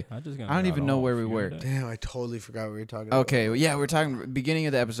 Okay. I don't even know where we were. Damn, I totally forgot what we were talking about. Okay. Well, yeah, we're talking beginning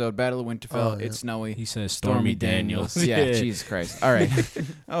of the episode. Battle of Winterfell. Oh, yeah. It's snowy. He says Stormy Stormy Daniels. Yeah. Jesus Christ. All right.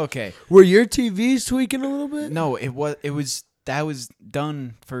 Okay. Were your TVs tweaking a little bit? No, it was that was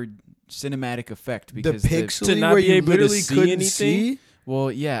done for cinematic effect The because pixely To not where be you able to literally see couldn't anything? see. well,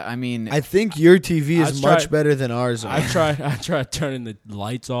 yeah. I mean, I think your TV I is tried- much better than ours. I tried turning the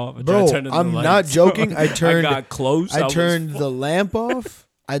lights off. I Bro, tried turning the I'm lights not joking. on. I turned- I got close. I was turned fu- the lamp off.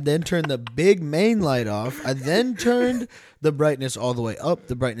 I then turned the big main light off. I then turned the brightness all the way up,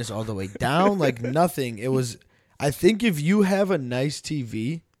 the brightness all the way down, like nothing. It was. I think if you have a nice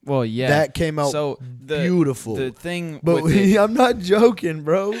TV, Well, yeah. That came out beautiful. The thing but with it, I'm not joking,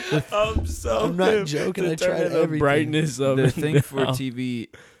 bro. I'm not joking. I tried the everything. brightness of the it thing for down. TV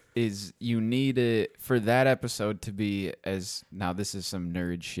is you need it for that episode to be as now this is some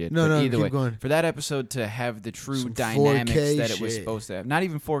nerd shit. No, but no, either keep way, going. for that episode to have the true Some dynamics 4K that it was shit. supposed to have. Not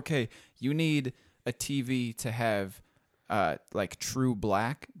even 4K. You need a TV to have like true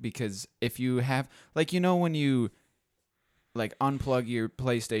black, because if you have like when you like unplug your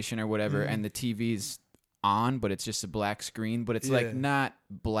PlayStation or whatever and the TV's on but it's just a black screen, but it's like not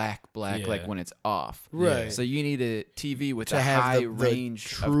black like when it's off. Right. So you need a TV with To a have high the range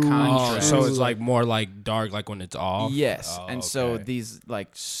true- of Oh, contrast. so it's like more like dark, like when it's off. Yes. Oh, and so okay. these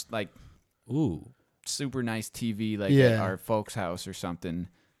like Ooh, super nice TV like Yeah. at our folks' house or something.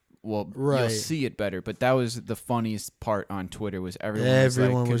 Well, Right. you'll see it better. But that was the funniest part on Twitter was everyone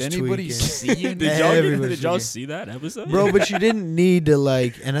Everyone was was like, could anybody tweaking. see it? did y'all Everybody's did y'all freaking- see that episode, Bro, but you didn't need to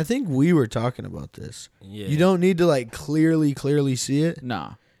like, and I think we were talking about this. Yeah. You don't need to like clearly see it.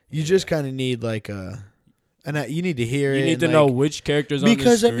 Nah. You just kind of need like you need to hear it. You need to and, know like, which characters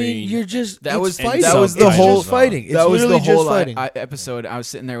because on the I screen. mean you're just That it's was fighting. that was the It's whole- just fighting. It's That was the literally whole just fighting. episode. I was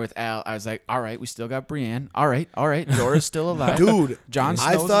sitting there with Al. I was like, all right, we still got Brienne. All right. Dora's still alive. Dude, Jon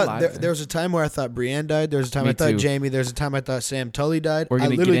I Snow's thought alive. there was a time where I thought Brienne died. There was a time Me I thought too. Jamie. There's a time I thought Sam Tully died. We're I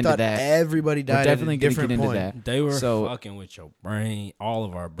gonna get literally into thought that. everybody died definitely at a gonna get different into point. that. They were So- fucking with your brain, all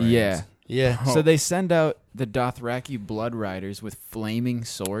of our brains. Yeah. Yeah, So they send out the Dothraki Blood Riders with flaming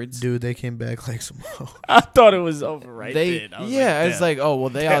swords. dude, they came back like some. I thought it was over right they then. I was it's damn. like, oh well,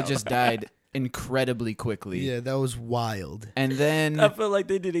 they all Damn. just died incredibly quickly. Yeah, that was wild. And then I feel like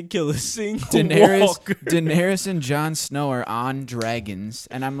they didn't kill a single walker. Daenerys and Jon Snow are on dragons,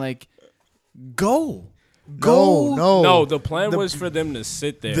 and I'm like, go. No, the plan The- was for them to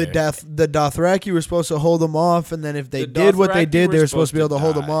sit there. The Dothraki were supposed to hold them off, and then if they The did what they Dothraki did, were they were supposed to be able to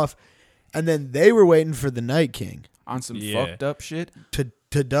hold die. them off. And then they were waiting for the Night King On some Yeah. fucked up shit.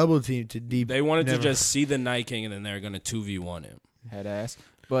 to double team to deep. They wanted never- to just see the Night King, and then they were going to 2v1 him. Head ass.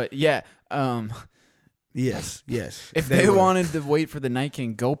 But yeah, yes. if they were. wanted to wait for the Night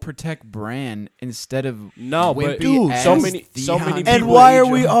King, go protect Bran instead of No, but wimpy dude, ass so many Theon people- And why are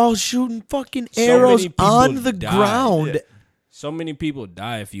Greyjoy. we all shooting fucking So arrows many people on the died. ground? Yeah. So many people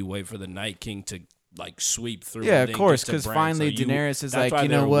die if you wait for the Night King to like sweep through. Yeah, and of then course, get to 'cause Bran. finally So Daenerys is that's like, why you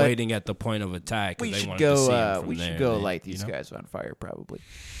they know were what? waiting at the point of attack. 'Cause We they should wanted to see him go. from We there should and go then, light you these know? guys on fire, probably.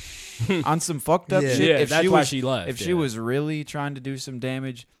 On some fucked up Yeah. shit. Yeah, if that's she why was, she left. If she yeah. was really trying to do some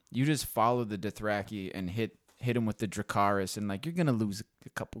damage, you just follow the Dothraki and hit him with the Dracarys, and like you're gonna lose a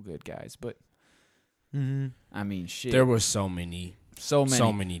couple good guys. But Mm-hmm. I mean, shit, There were so many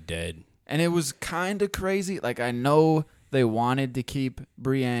dead. and it was kind of crazy. Like I know they wanted to keep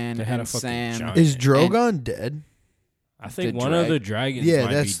Brienne They had and a fucking Sam. giant- Is Drogon dead? I think The one of the dragons Yeah,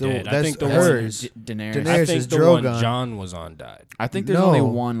 might that's be the- dead. I that's think the hers. Daenerys. Daenerys one. I think is the one Drogon. John was on died. I think there's only No.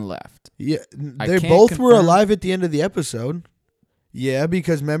 one left. Yeah, I they can't both were confirm. alive at the end of the episode. Yeah,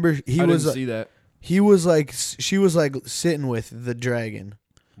 because remember I didn't see that. he was like she was like sitting with the dragon.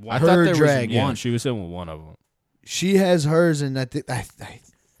 I Her thought there dragon. was Yeah, one. she was in with one of them. She has hers, and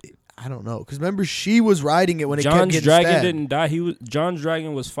I don't know because remember she was riding it when it kept John's getting dragon stabbed. didn't die. John's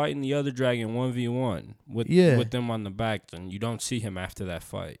dragon was fighting the other dragon 1v1 with them on the back, and you don't see him after that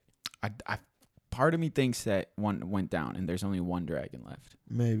fight. I part of me thinks that one went down and there's only one dragon left.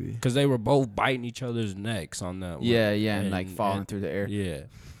 Maybe. Because they were both biting each other's necks on that one. Yeah, and like falling through the air. Yeah.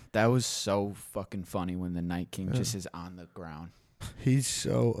 That was so fucking funny when the Night King just is on the ground. He's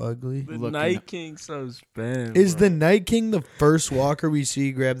so ugly. The Looking Night up. King's so spam. Is the Night King the first walker we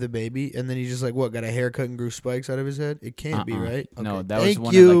see grab the baby, and then he just like what got a haircut and grew spikes out of his head? It can't be right. No, Okay. that was Thank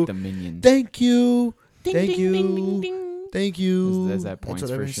one you. of like the minions. Thank you. Thank you. Thank you. Is that points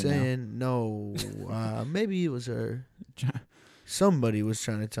That's what for I've been shit now? saying. No, maybe it was her. Somebody was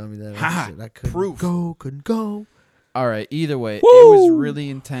trying to tell me that. Ha! I couldn't Proof. go. Couldn't go. All right, either way, it Woo! was really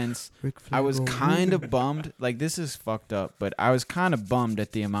intense. Ric Flair I was go. kind of bummed. Like, this is fucked up, but I was kind of bummed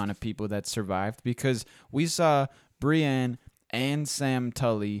at the amount of people that survived because we saw Brienne and Sam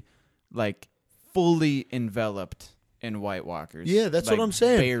Tully, like, fully enveloped in White Walkers. Yeah, that's what Like, I'm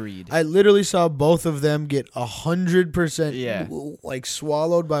saying. Buried. I literally saw both of them get 100%, Yeah. like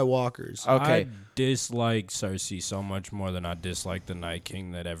swallowed by walkers. Okay. I dislike Cersei so much more than I dislike the Night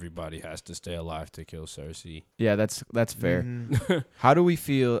King that everybody has to stay alive to kill Cersei. Yeah, that's fair. Mhm. How do we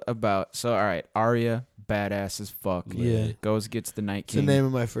feel about... So, all right, Arya, badass as fuck. Yeah. Goes, gets the Night It's the King. name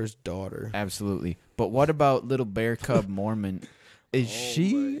of my first daughter. Absolutely. But what about little bear cub Mormon? Is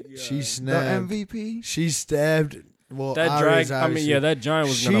she She the snapped. MVP? She stabbed Well, That Arya's drag. I mean, obviously- yeah, that giant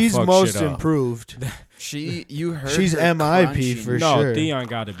was gonna she's fuck most shit up. improved. You heard She's her MIP crunching. for No, sure. Theon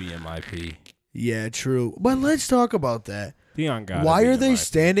got to be MIP. Yeah, true. But let's talk about that. Theon got. Why are they MIP.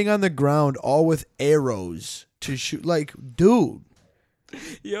 standing on the ground all with arrows to shoot? Like, dude,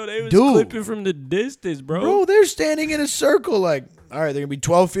 Yo, they was Dude. clipping from the distance, bro, they're standing in a circle. Like, all right, they're gonna be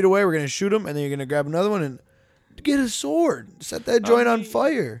 12 feet away. We're gonna shoot them, and then you're gonna grab another one and get a sword. Set that joint on mean,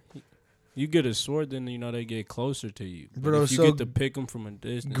 fire. You get a sword, then they get closer to you. But Bro, if you so get to pick them from a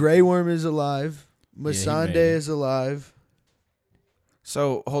distance. Grey Worm is alive. Missandei made it. is alive.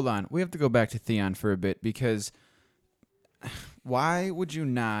 So hold on, we have to go back to Theon for a bit because why would you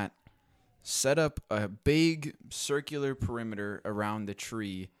not set up a big circular perimeter around the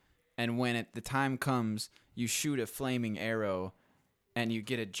tree, and when the time comes, you shoot a flaming arrow, and you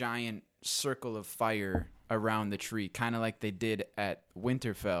get a giant circle of fire around the tree, kind of like they did at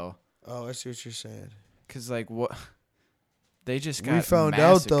Winterfell? Oh, I see what you're saying. Because like what they just got We found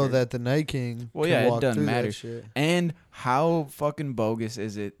out though massacred. that the Night King. Well, can yeah, it walk doesn't through that matter. shit. And how fucking bogus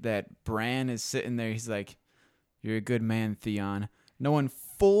is it that Bran is sitting there? He's like, "You're a good man, Theon," knowing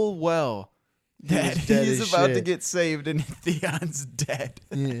full well that He's dead he's as about to shit. get saved and Theon's dead.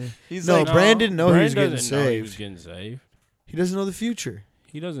 Yeah. He's No, like, Bran didn't know he Bran was getting doesn't know he saved. was getting saved. He doesn't know the future.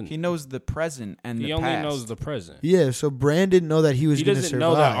 He doesn't. he knows the present and He the only past. knows the present. Yeah, so Bran didn't know that he was He going to doesn't survive.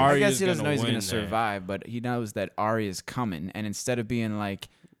 know that I Arya's guess he doesn't know gonna he's going win to there. survive, but he knows that Arya's coming, and instead of being like,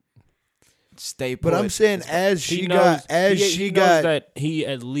 "Stay put," But I'm saying as He she knows, got he knows that he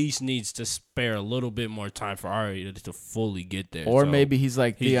at least needs to spare a little bit more time for Arya to fully get there. or So maybe he's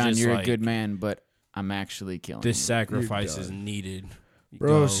like, he's "Theon, just you're a like, good man, but I'm actually killing this you." sacrifice You're is done. needed.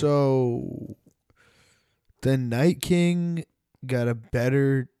 Bro, Go. so the Night King got a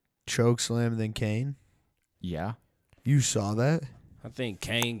better choke slam than Kane. Yeah. You saw that? I think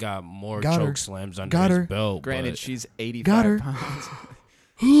Kane got more Got her. choke slams under Got his her. belt. Granted, but she's 85 Got her. pounds.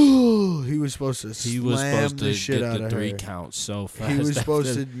 He was supposed to he was slam supposed the to shit get out the of 3 her. count so fast. He was supposed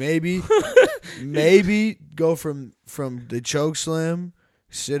after- to maybe go from the choke slam,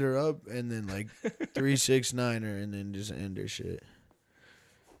 sit her up, and then like 3-6-9 her, and then just end her shit.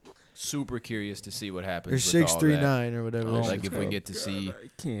 Super curious to see what happens. Or with all that. 6-3-9 or whatever. Oh that my Like shit's if we called. get to see I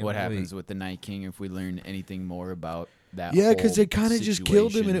can't what wait. happens with the Night King, if we learn anything more about that. Yeah, because whole they kind of just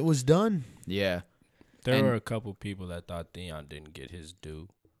killed him and situation. it was done. Yeah. There and- were a couple people that thought Theon didn't get his due.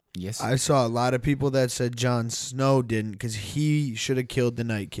 Yes. I saw a lot of people that said Jon Snow didn't because he should have killed the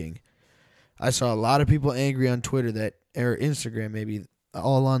Night King. I saw a lot of people angry on Twitter that or Instagram maybe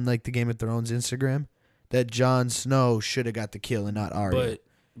all on like the Game of Thrones Instagram that Jon Snow should have got the kill and not Arya.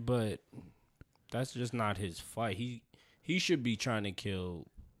 But that's just not his fight. He should be trying to kill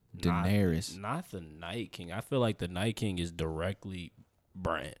Daenerys. not the Night King. I feel like the Night King is directly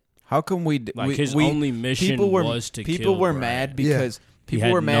Bran. How come we? Like his only mission people were, was to kill People were Bran. mad Yeah. because He people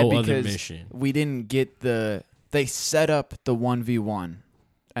had were mad no other because mission. we didn't get the. They set up the 1v1,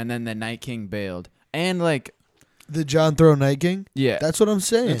 and then the Night King bailed, and like the Jon Throw Night King? yeah, That's what I'm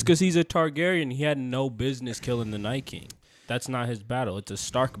saying. It's because he's a Targaryen. He had no business killing the Night King. That's not his battle. It's a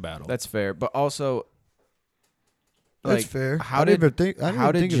Stark battle. that's fair. But also, That's like, fair. How I did didn't even think, I didn't how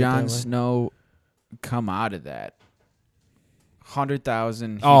even did think of it Jon that way. Snow come out of that?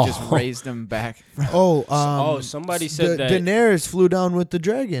 100,000. He Oh. just raised them back. Oh, somebody said that Daenerys flew down with the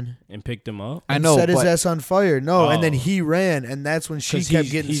dragon. and picked him up. I And know, set his but ass on fire. No, and then Oh. he ran, and that's when she 'Cause kept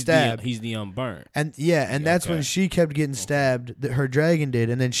he's- getting he's stabbed. He's the unburnt. And that's when Okay. she kept getting stabbed. Her dragon did,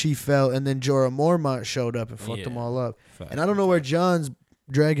 and then she fell, and then Jorah Mormont showed up and fucked Yeah. them all up. Fact. And I don't know where Jon's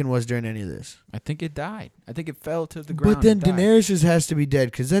dragon was during any of this. I think it died. I think it fell to the ground. But then and died. Daenerys has to be dead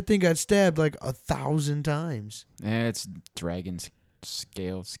because that thing got stabbed like 1,000 times. It's dragon's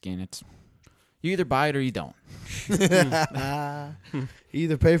scale skin. It's you either buy it or you don't.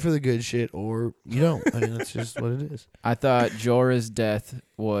 Either pay for the good shit or you don't. I mean, that's just what it is. I thought Jorah's death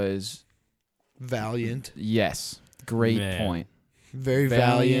was Valiant, yes, great Man. point. very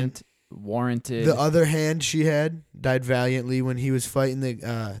valiant. Warranted. The other hand she had died valiantly when he was fighting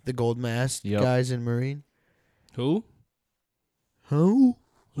the gold mask Yep. guys in Marine. Who? Who?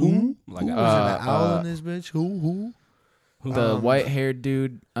 Who? Like Who I- was it? An owl in this bitch? Who? the white-haired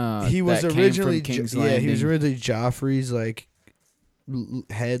dude. He was that originally came from King's yeah, he was Landing. originally Joffrey's like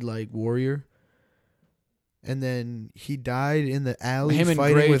head like warrior, and then he died in the alley him and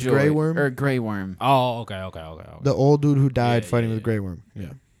fighting with Greyjoy, Grey Worm. or Grey Worm. Oh, okay. The old dude who died Yeah, fighting yeah, with yeah. Grey Worm.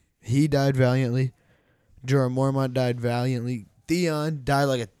 Yeah, he died valiantly. Jorah Mormont died valiantly. Theon died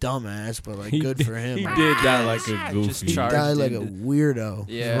like a dumbass, but like good for him. He Like, did die like a Just goofy. he charged died like a into- weirdo.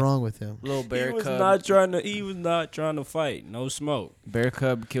 Yeah. What's wrong with him? Little He bear was cub. not trying to. He was not trying to fight. No smoke. Bear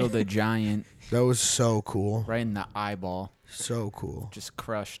cub killed a giant That was so cool. right in the eyeball. So cool. Just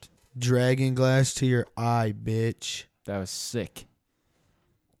crushed. Dragon glass to your eye, bitch. That was sick.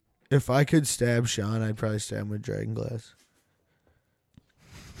 If I could stab Sean, I'd probably stab him with dragon glass.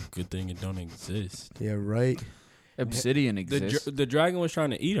 Good thing it don't exist. Yeah, right. Obsidian exists. The dragon was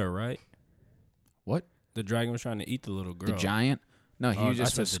trying to eat her, right? What? The dragon was trying to eat the little girl. The giant? No, he Oh,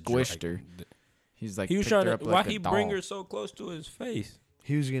 just I was said the squished her. dragon. He's like He was picked trying her to. up Why like a he bring doll. her so close to his face?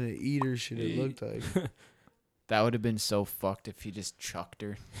 He was gonna eat her. Shit, it Yeah. looked like. That would have been so fucked if he just chucked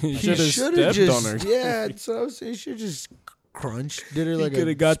her. He He should should have have stepped just. on her. Yeah, that's what I was saying. He should just crunched. Did her He like could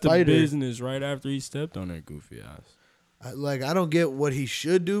a have got spider. the business right after he stepped on her goofy ass. I don't get what he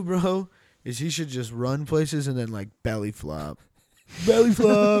should do, bro. Is he should just run places and then like belly flop,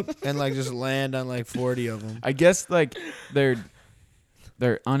 and like just land on like 40 of them. I guess like they're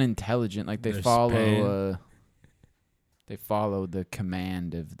unintelligent. Like they They're follow they follow the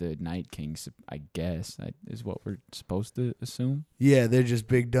command of the Night King. I guess that is what we're supposed to assume. Yeah, they're just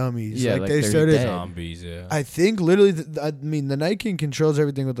big dummies. Yeah, like like they they're started. dead. Zombies, yeah. I think literally. I mean, the Night King controls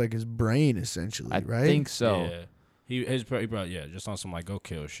everything with like his brain, essentially, I right? think so. Yeah. He probably just on some like go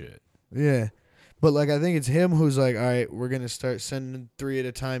kill shit. Yeah. But like I think it's him who's like, all right, we're gonna start sending 3 at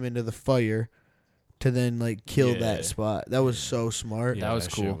a time into the fire to then like kill Yeah. that spot. That was so smart. That was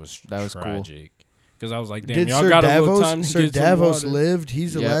shit cool. Was That was cool. tragic. Because I was like, damn, Did y'all Sir got a little time Davos? to Sir get some Davos water. lived.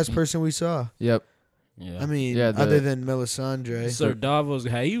 He's the Yep. last person we saw. Yep. Yeah. I mean, Yeah, the- other than Melisandre. Sir Davos,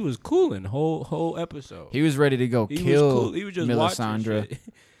 he was cooling whole episode. He was ready to go He kill was cool. He was just Melisandre. watching shit.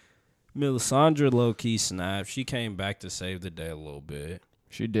 Melisandre low key snapped. She came back to save the day a little bit.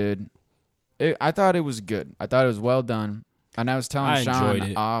 She did. I thought it was good. I thought it was well done. And I was telling I Sean enjoyed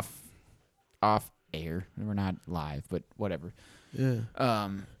it. off air. We're not live, but whatever. Yeah.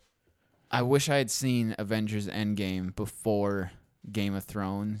 I wish I had seen Avengers Endgame before Game of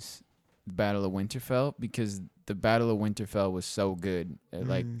Thrones, Battle of Winterfell, because the Battle of Winterfell was so good. It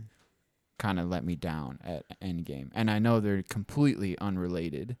like kind of let me down at Endgame. And I know they're completely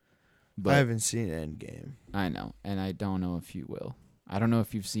unrelated, but I haven't seen Endgame. I know, and I don't know if you will. I don't know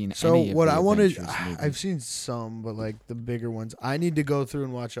if you've seen So any of what the I wanted, Avengers movies. I've seen some, but like the bigger ones, I need to go through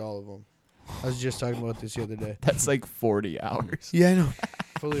and watch all of them. I was just talking about this the other day. That's like 40 hours. Yeah, I know.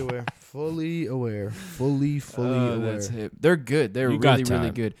 Fully aware. Fully aware. Fully aware. That's it. They're good. They're You got really, really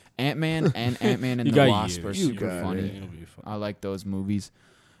time. good. Ant-Man and Ant-Man and You the got Wasp are years. You super got funny. it. It'll be fun. I like those movies.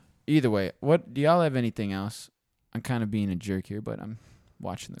 Either way, what do y'all have anything else? I'm kind of being a jerk here, but I'm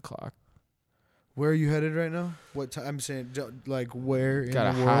watching the clock. Where are you headed right now? What time? I'm saying, like, where in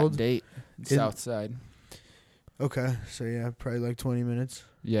Got a the hot world? date South Side. Okay, so yeah, probably like 20 minutes.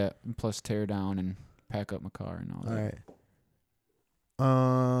 Yeah, and plus tear down and pack up my car and all All that. right.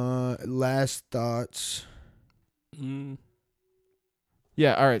 Last thoughts. Mm.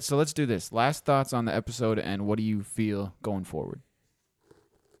 Yeah, all right. So let's do this. Last thoughts on the episode, and what do you feel going forward?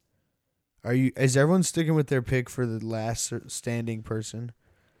 Is everyone sticking with their pick for the last standing person?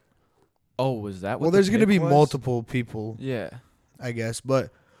 Oh, was that what Well, the there's going to pick be was? multiple people, Yeah. I guess,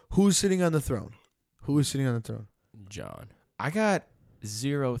 but who's sitting on the throne? Who is sitting on the throne? John. I got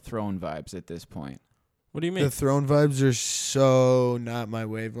zero throne vibes at this point. What do you mean? The throne vibes are so not my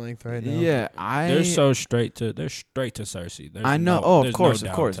wavelength right now. Yeah, They're so straight to Cersei. There's I know. no- Of there's course, no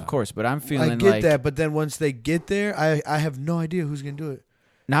of course, downtime. of course. But I'm feeling I get like that, but then once they get there, I have no idea who's going to do it.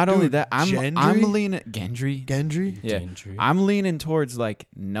 not only Dude, that, I'm Gendry? leaning Gendry. Gendry? Yeah, Gendry. I'm leaning towards like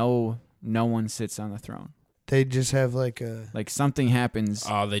no one sits on the throne. They just have like a... Like something happens.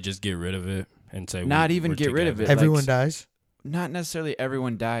 Oh, they just get rid of it and say Not even we're get rid of together. it. Everyone like- dies? Not necessarily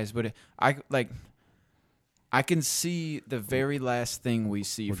everyone dies, but I can see the very last thing we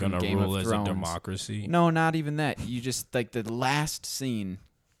see We're from gonna Game rule of as Thrones. a democracy. No, not even that. You just like the last scene.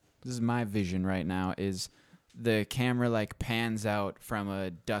 This is my vision right now. Is the camera like pans out from a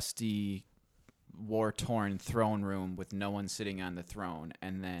dusty, war-torn throne room with no one sitting on the throne,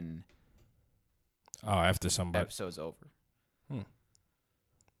 and then Oh, after somebody episode's over. Hmm.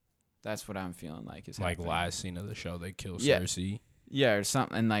 That's what I'm feeling like. Is like happening. last scene of the show, they kill Yeah. Cersei. Yeah, or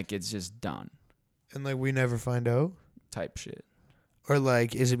something like it's just done And like we never find out? type shit. Or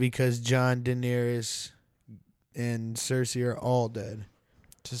like, is it because Jon, Daenerys, and Cersei are all dead?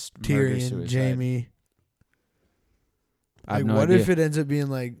 Just murder, Tyrion, suicide. Jaime. I have Like, no what idea. if it ends up being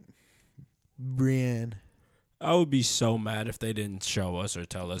like Brienne? I would be so mad if they didn't show us or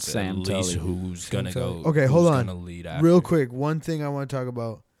tell us Sam at least Tully. who's gonna Tully. go. Okay, who's hold on. gonna lead after. Real quick, one thing I want to talk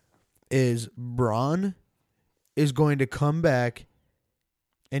about is Bronn is going to come back,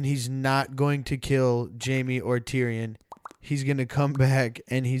 and he's not going to kill Jaime or Tyrion. He's going to come back,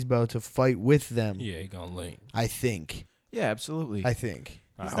 and he's about to fight with them. Yeah, he gonna link. I think. Yeah, absolutely. I think.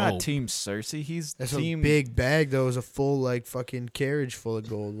 He's I not hope. Team Cersei. He's That's Team. a big bag, though. It was a full, like, fucking carriage full of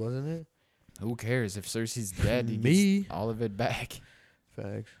gold, wasn't it? Who cares if Cersei's dead? He Me. gets all of it back.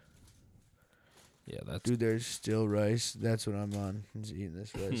 Facts. Yeah, that's Dude, there's still rice. That's what I'm on. I'm just eating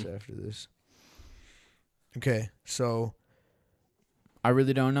this rice after this. Okay, so I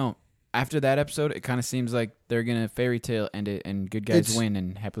really don't know. After that episode, it kind of seems like they're gonna fairy tale end it, and good guys It's- win,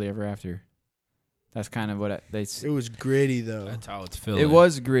 and happily ever after. That's kind of what they. it was gritty though. that's how it's feeling. It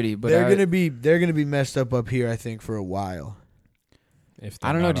was gritty, but they're gonna be messed up here, I think, for a while. If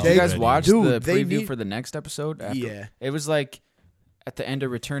I don't know. Did They- you guys watch Dude, the they preview need- for the next episode? After? Yeah, It was like at the end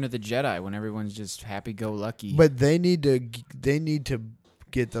of Return of the Jedi when everyone's just happy go lucky. but they need to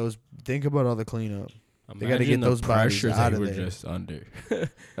get those. Think about all the cleanup. They gotta get those bodies pressure out they of were there. just under.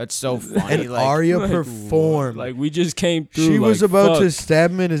 that's so funny. And like, Arya Like, performed. Like we just came through. She was like, about fuck, to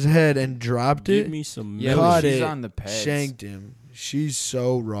stab him in his head and dropped give it. me some yeah, milk. but caught she's it, on the peds. Shanked him. She's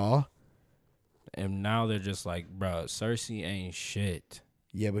so raw. And now they're just like, bro, Cersei ain't shit.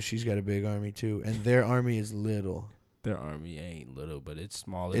 Yeah, but she's got a big army too, and their army is little. Their army ain't little, but it's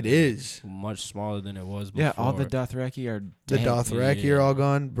smaller. It than- is. much smaller than it was before. Yeah, all the Dothraki are The dead. Dothraki Yeah. are all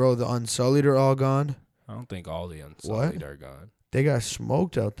gone, bro. The Unsullied are all gone. I don't think all the Unsullied are gone. They got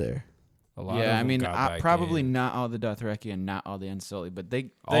smoked out there. A lot of Yeah, I them mean, got back probably in. not all the Dothraki and not all the Unsullied, but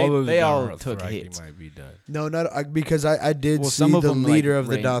they All of the all took Dothraki hits. might be done. No, not because I did Well, see some of the them, like, leader of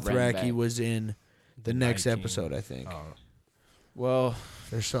the ran Dothraki back. was in the next 19. episode. I think Oh. Well,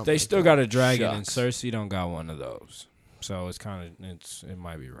 there's something. They like still that. got a dragon, and Shucks. Cersei don't got one of those. So it's kind of it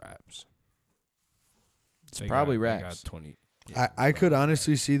might be wraps. it's They probably got, they wraps. got 20. I could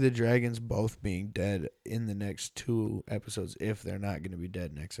honestly see the dragons both being dead in the next 2 episodes if they're not going to be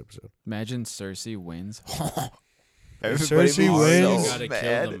dead next episode. Imagine Cersei wins. Cersei You wins. gotta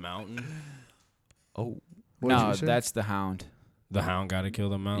kill the mountain. Oh What'd no, you say? that's the Hound. The Hound got to kill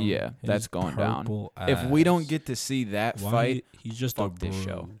the mountain. Yeah, His that's going down. purple If we don't ass. get to see that Why fight, he's just fuck a this bruise.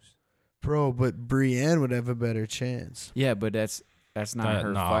 show. Bro, but Brienne would have a better chance. yeah, but that's not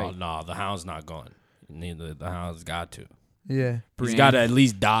her fight. No, the Hound's not going. Neither the Hound's got to. Yeah. He's got to at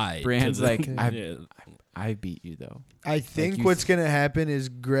least die. Brienne's to the- like, yeah. I beat you though. I think you what's going to happen is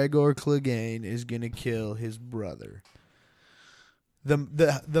Gregor Clegane is going to kill his brother.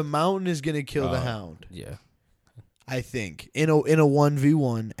 The mountain is going to kill the Oh. Hound. Yeah. I think in a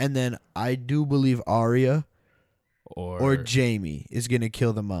 1v1, and then I do believe Arya or Jaime is going to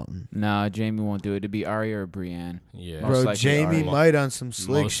kill the mountain. No, Jamie won't do it. It'd be Arya or Brienne. Yeah. Most Bro, likely Jaime Arya. might on some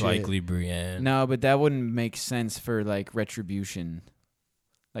slick Most shit. likely Brienne. No, but that wouldn't make sense for like retribution.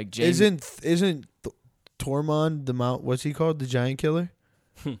 Like Jamie, Isn't Tormund the mount? What's he called? The giant killer?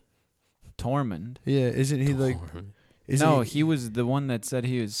 Tormund. Yeah, isn't he like? Isn't No, he was the one that said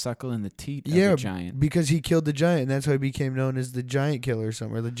he was suckling the teat of Yeah, a giant. because he killed the giant, and that's why he became known as the giant killer or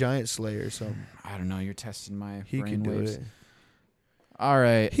something, or the giant slayer or something. I don't know. You're testing my He brain could do waves. it. All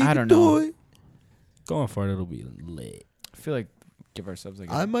right, He I could don't do know. it. Going for it, it'll be lit. I feel like give ourselves like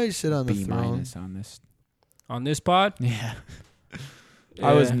a I might sit on the B throne. minus on this. On this pod? Yeah.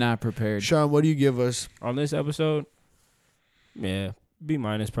 I was Yeah. not prepared. Sean, what do you give us? On this episode? Yeah. B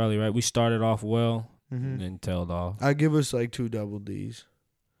minus probably right. We started off well, and then tailed off. I give us like 2 double D's.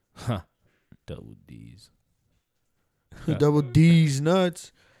 Huh. Double D's. Double D's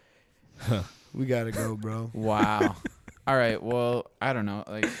nuts. We gotta go, bro. Wow. All right. Well, I don't know.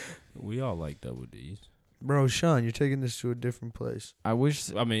 Like, We all like double D's. Bro, Sean, you're taking this to a different place. I wish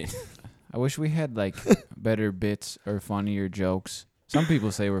we had like better bits or funnier jokes. Some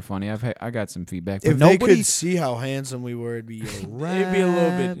people say we're funny. I got some feedback. But If they nobody could see how handsome we were, it'd be a wrap. It'd be a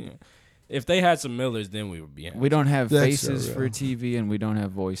little bit. You know, if they had some Millers, then we would be happy. We don't have That's faces so for real. TV, and we don't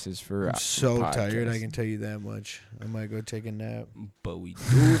have voices for. I'm so podcasts. tired, I can tell you that much. I might go take a nap. But we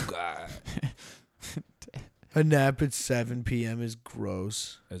do got. A nap at 7 p.m. is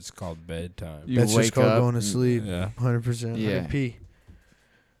gross. It's called bedtime. You That's wake just called up. going to sleep. Yeah. 100%. Yeah. 100p.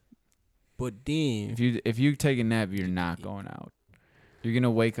 But then If you take a nap, you're not going out. You're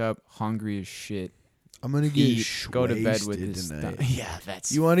gonna wake up hungry as shit. I'm gonna get Eat, go to bed with wasted this tonight. stuff. Yeah,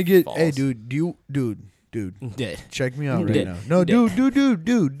 that's. You want to get? false. Hey, dude. Dude. yeah. Check me out right Yeah. now. No, dude. dude,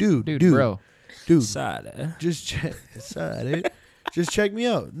 bro. Dude. Sada. Just check. Sorry. Just check me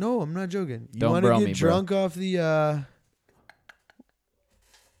out. No, I'm not joking. You Don't want to bro get me, bro. drunk off the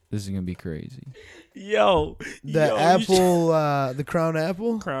This is gonna be crazy. Yo, The apple, the Crown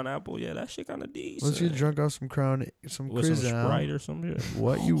Apple. Crown Apple, yeah, that shit kind of decent. Let's get drunk off some Crown, some with some Cristal. Sprite or some shit.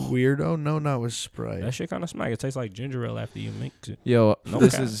 What, you weirdo? No, not with Sprite. That shit kind of smack. It tastes like ginger ale after you mix it. Yo, No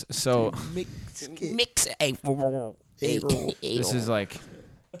this cap. is so. Mix it. This is like.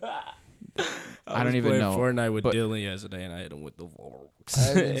 I don't was even playing know, Fortnite with but- Dylan yesterday, and I hit him with the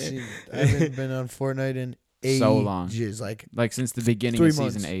I haven't been on Fortnite in ages. So long. Like since the beginning 3 of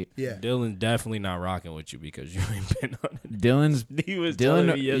months. season 8. Yeah. Dylan's definitely not rocking with you because you ain't been on it. Dylan's He was telling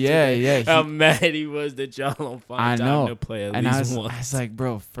Dylan. me Yeah, yesterday yeah. how mad he was that y'all don't find I time know. to play at And least I once. was like,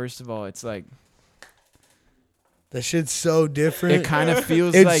 bro. First of all, it's like That shit's so different. it kind of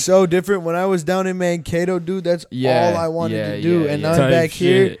feels It's like so different. When I was down in Mankato, dude, that's Yeah, all I wanted yeah, to do. yeah, And yeah. now I'm Type back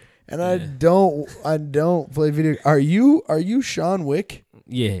here, shit. and Yeah. I don't play video. Are you Sean Wick?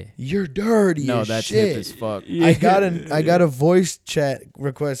 Yeah. You're dirty. no, as that's shit. hip as fuck. I got a voice chat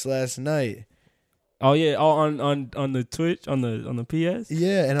request last night. Oh yeah. Oh, on the Twitch on the PS.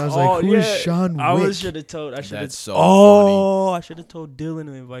 Yeah, and I was like, "Who is Sean Wick?" I should have told. I should have. That's so I should have told Dylan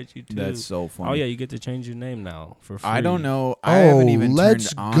to invite you too. funny. That's so funny. Oh yeah, you get to change your name now for free. I don't know. I haven't even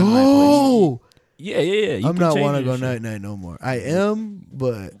let's turned on my PlayStation. go. Yeah. You I'm can not change want to your go shit. night no more. I am,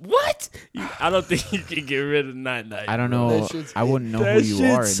 but What? I don't think you can get rid of night. I don't bro. know. That shit's- I wouldn't know that who you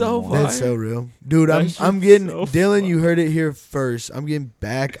are shit's so anymore. fire. that's so real, dude. That I'm shit's getting so Dylan. fun. You heard it here first. I'm getting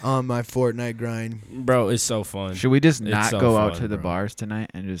back on my Fortnite grind. Bro, it's so fun. Should we just It's not so go out fun, to the bro. bars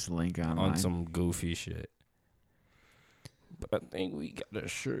tonight and just link online? On some goofy shit. But I think we got a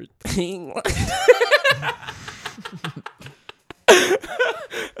sure thing.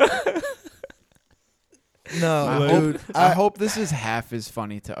 No, I dude. hope this is half as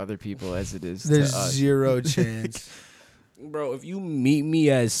funny to other people as it is There's to us. zero chance. Bro, if you meet me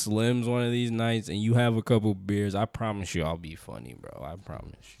at Slim's one of these nights and you have a couple beers, I promise you I'll be funny, bro. I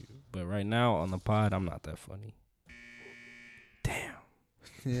promise you. But right now on the pod, I'm not that funny. Damn.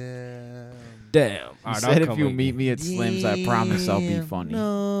 Yeah. Damn. You All right, said I'll if you come meet again. me at Slim's, I promise I'll be Damn, funny.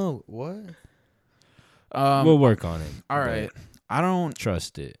 No. What? We'll work on it. All right. I don't.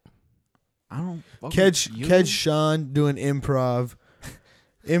 Trust it. Fuck Catch with you. Sean doing improv.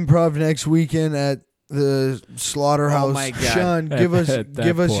 Improv next weekend at the slaughterhouse. Oh my God. Sean, give us That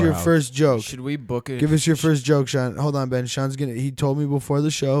give us your poorhouse. first joke. Should we book it? Give us your first joke, Sean. Hold on, Ben. Sean's gonna. He told me before the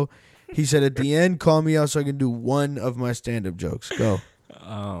show. He said at the end, call me out so I can do one of my stand-up jokes. Go,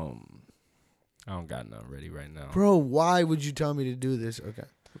 I don't got nothing ready right now. bro. Why would you tell me to do this? Okay.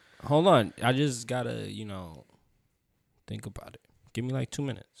 Hold on. I just gotta, think about it. Give me like 2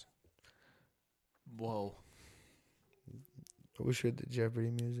 minutes. Whoa. I wish we had the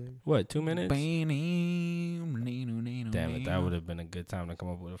Jeopardy music. What, 2 minutes? Damn Damn it, that would have been a good time to come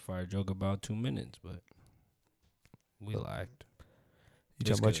up with a fire joke about 2 minutes, but we lagged. You It's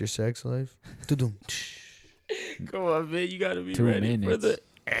talking about good. your sex life? Doo-doo. Come on, man. You got to be 2 ready for minutes. the...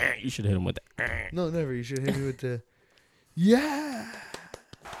 You should hit him with the... No, never. You should hit me with the. Yeah.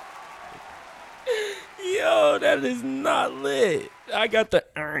 Yo, that is not lit. I got the...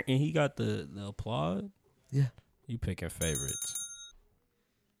 And he got the applause. Yeah. You picking favorites.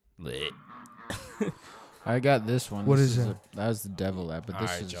 Lit. I got this one. What This is that? that was the devil app, but All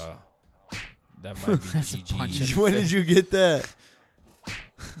this right, is y'all. That might be That's a punch in GG. the When did you get that?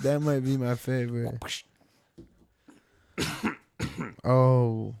 That might be my favorite.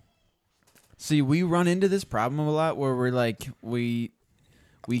 Oh. See, we run into this problem a lot where we're like we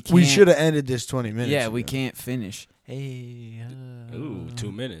can't. We should have ended this 20 minutes. Yeah, we ago. can't finish. Hey. Ooh,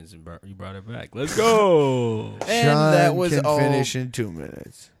 2 minutes. And you brought it back. Let's go. And Sean that was can all finish in 2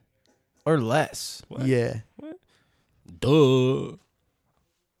 minutes. or less. What? Yeah. Duh.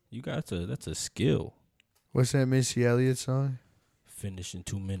 You got to. That's a skill. What's that Missy Elliott song? Finish in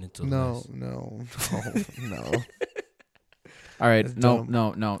 2 minutes or No, less. no, no. All right, That's no,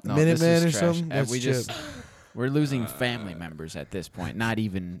 dumb. no. Minuteman this or is trash. something? That's we just chip. we're losing family members at this point. Not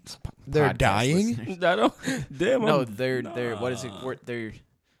even They're podcast dying? listeners. I don't. Damn. No, I'm- they're what is it? Nah. They're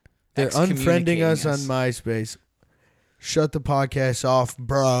unfriending us on excommunicating MySpace. Shut the podcast off,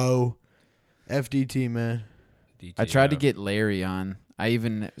 bro. FDT, man. DT, I tried to bro. get Larry on. I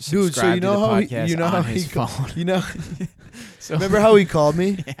even Dude, so you subscribed know to the how podcast you know on how his he phone. You know, So remember how he called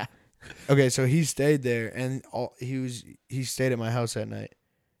me? Yeah. Okay, so he stayed there, and he stayed at my house that night,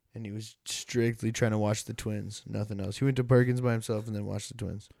 and he was strictly trying to watch the Twins, nothing else. He went to Perkins by himself and then watched the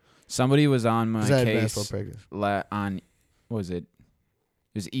Twins. Somebody was on my 'Cause I had case basketball practice. on what was it?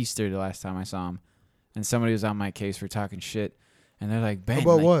 It was Easter the last time I saw him, and somebody was on my case for talking shit, and they're like, "Ben,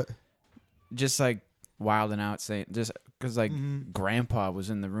 About like, what? just like wilding out, saying just because like Mhm. Grandpa was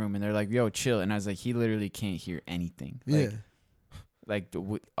in the room, and they're like, "Yo, chill," and I was like, "He literally can't hear anything." Yeah. Like, like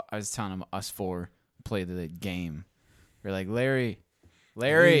I was telling him us four play the game. We're like Larry,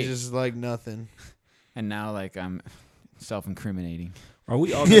 He's just like nothing. and now like I'm self-incriminating. Are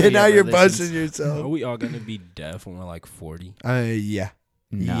we all? Yeah, Gonna now be, you're listens. busting Are yourself. we all gonna be deaf when we're like 40? Yeah.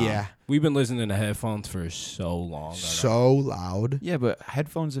 No. Yeah. We've been listening to headphones for so long. So loud. Yeah, but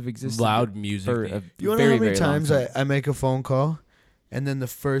headphones have existed Loud music. for a You want to know very, how many very long times time. I make a phone call, and then the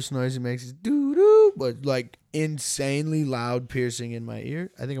first noise it makes is doo doo, but like insanely loud, piercing in my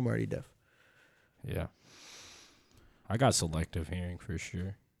ear. I think I'm already deaf. Yeah. I got selective hearing for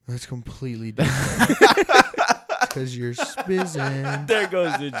sure. That's completely different. Because you're spizzing. There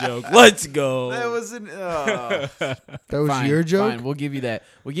goes the joke. Let's go. That wasn't. That was Fine, your joke? Fine, we'll give you that.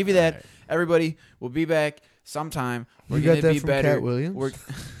 We'll give you that. Right. Everybody, we'll be back sometime. We're You gonna got that be from better. Cat Williams? We're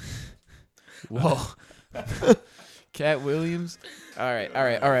Whoa. Cat Williams. All right. All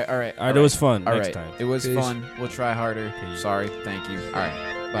right, it was fun. All Next right. time. It was Peace. fun. We'll try harder. Peace. Sorry. Thank you. All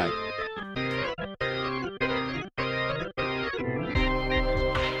right. Bye.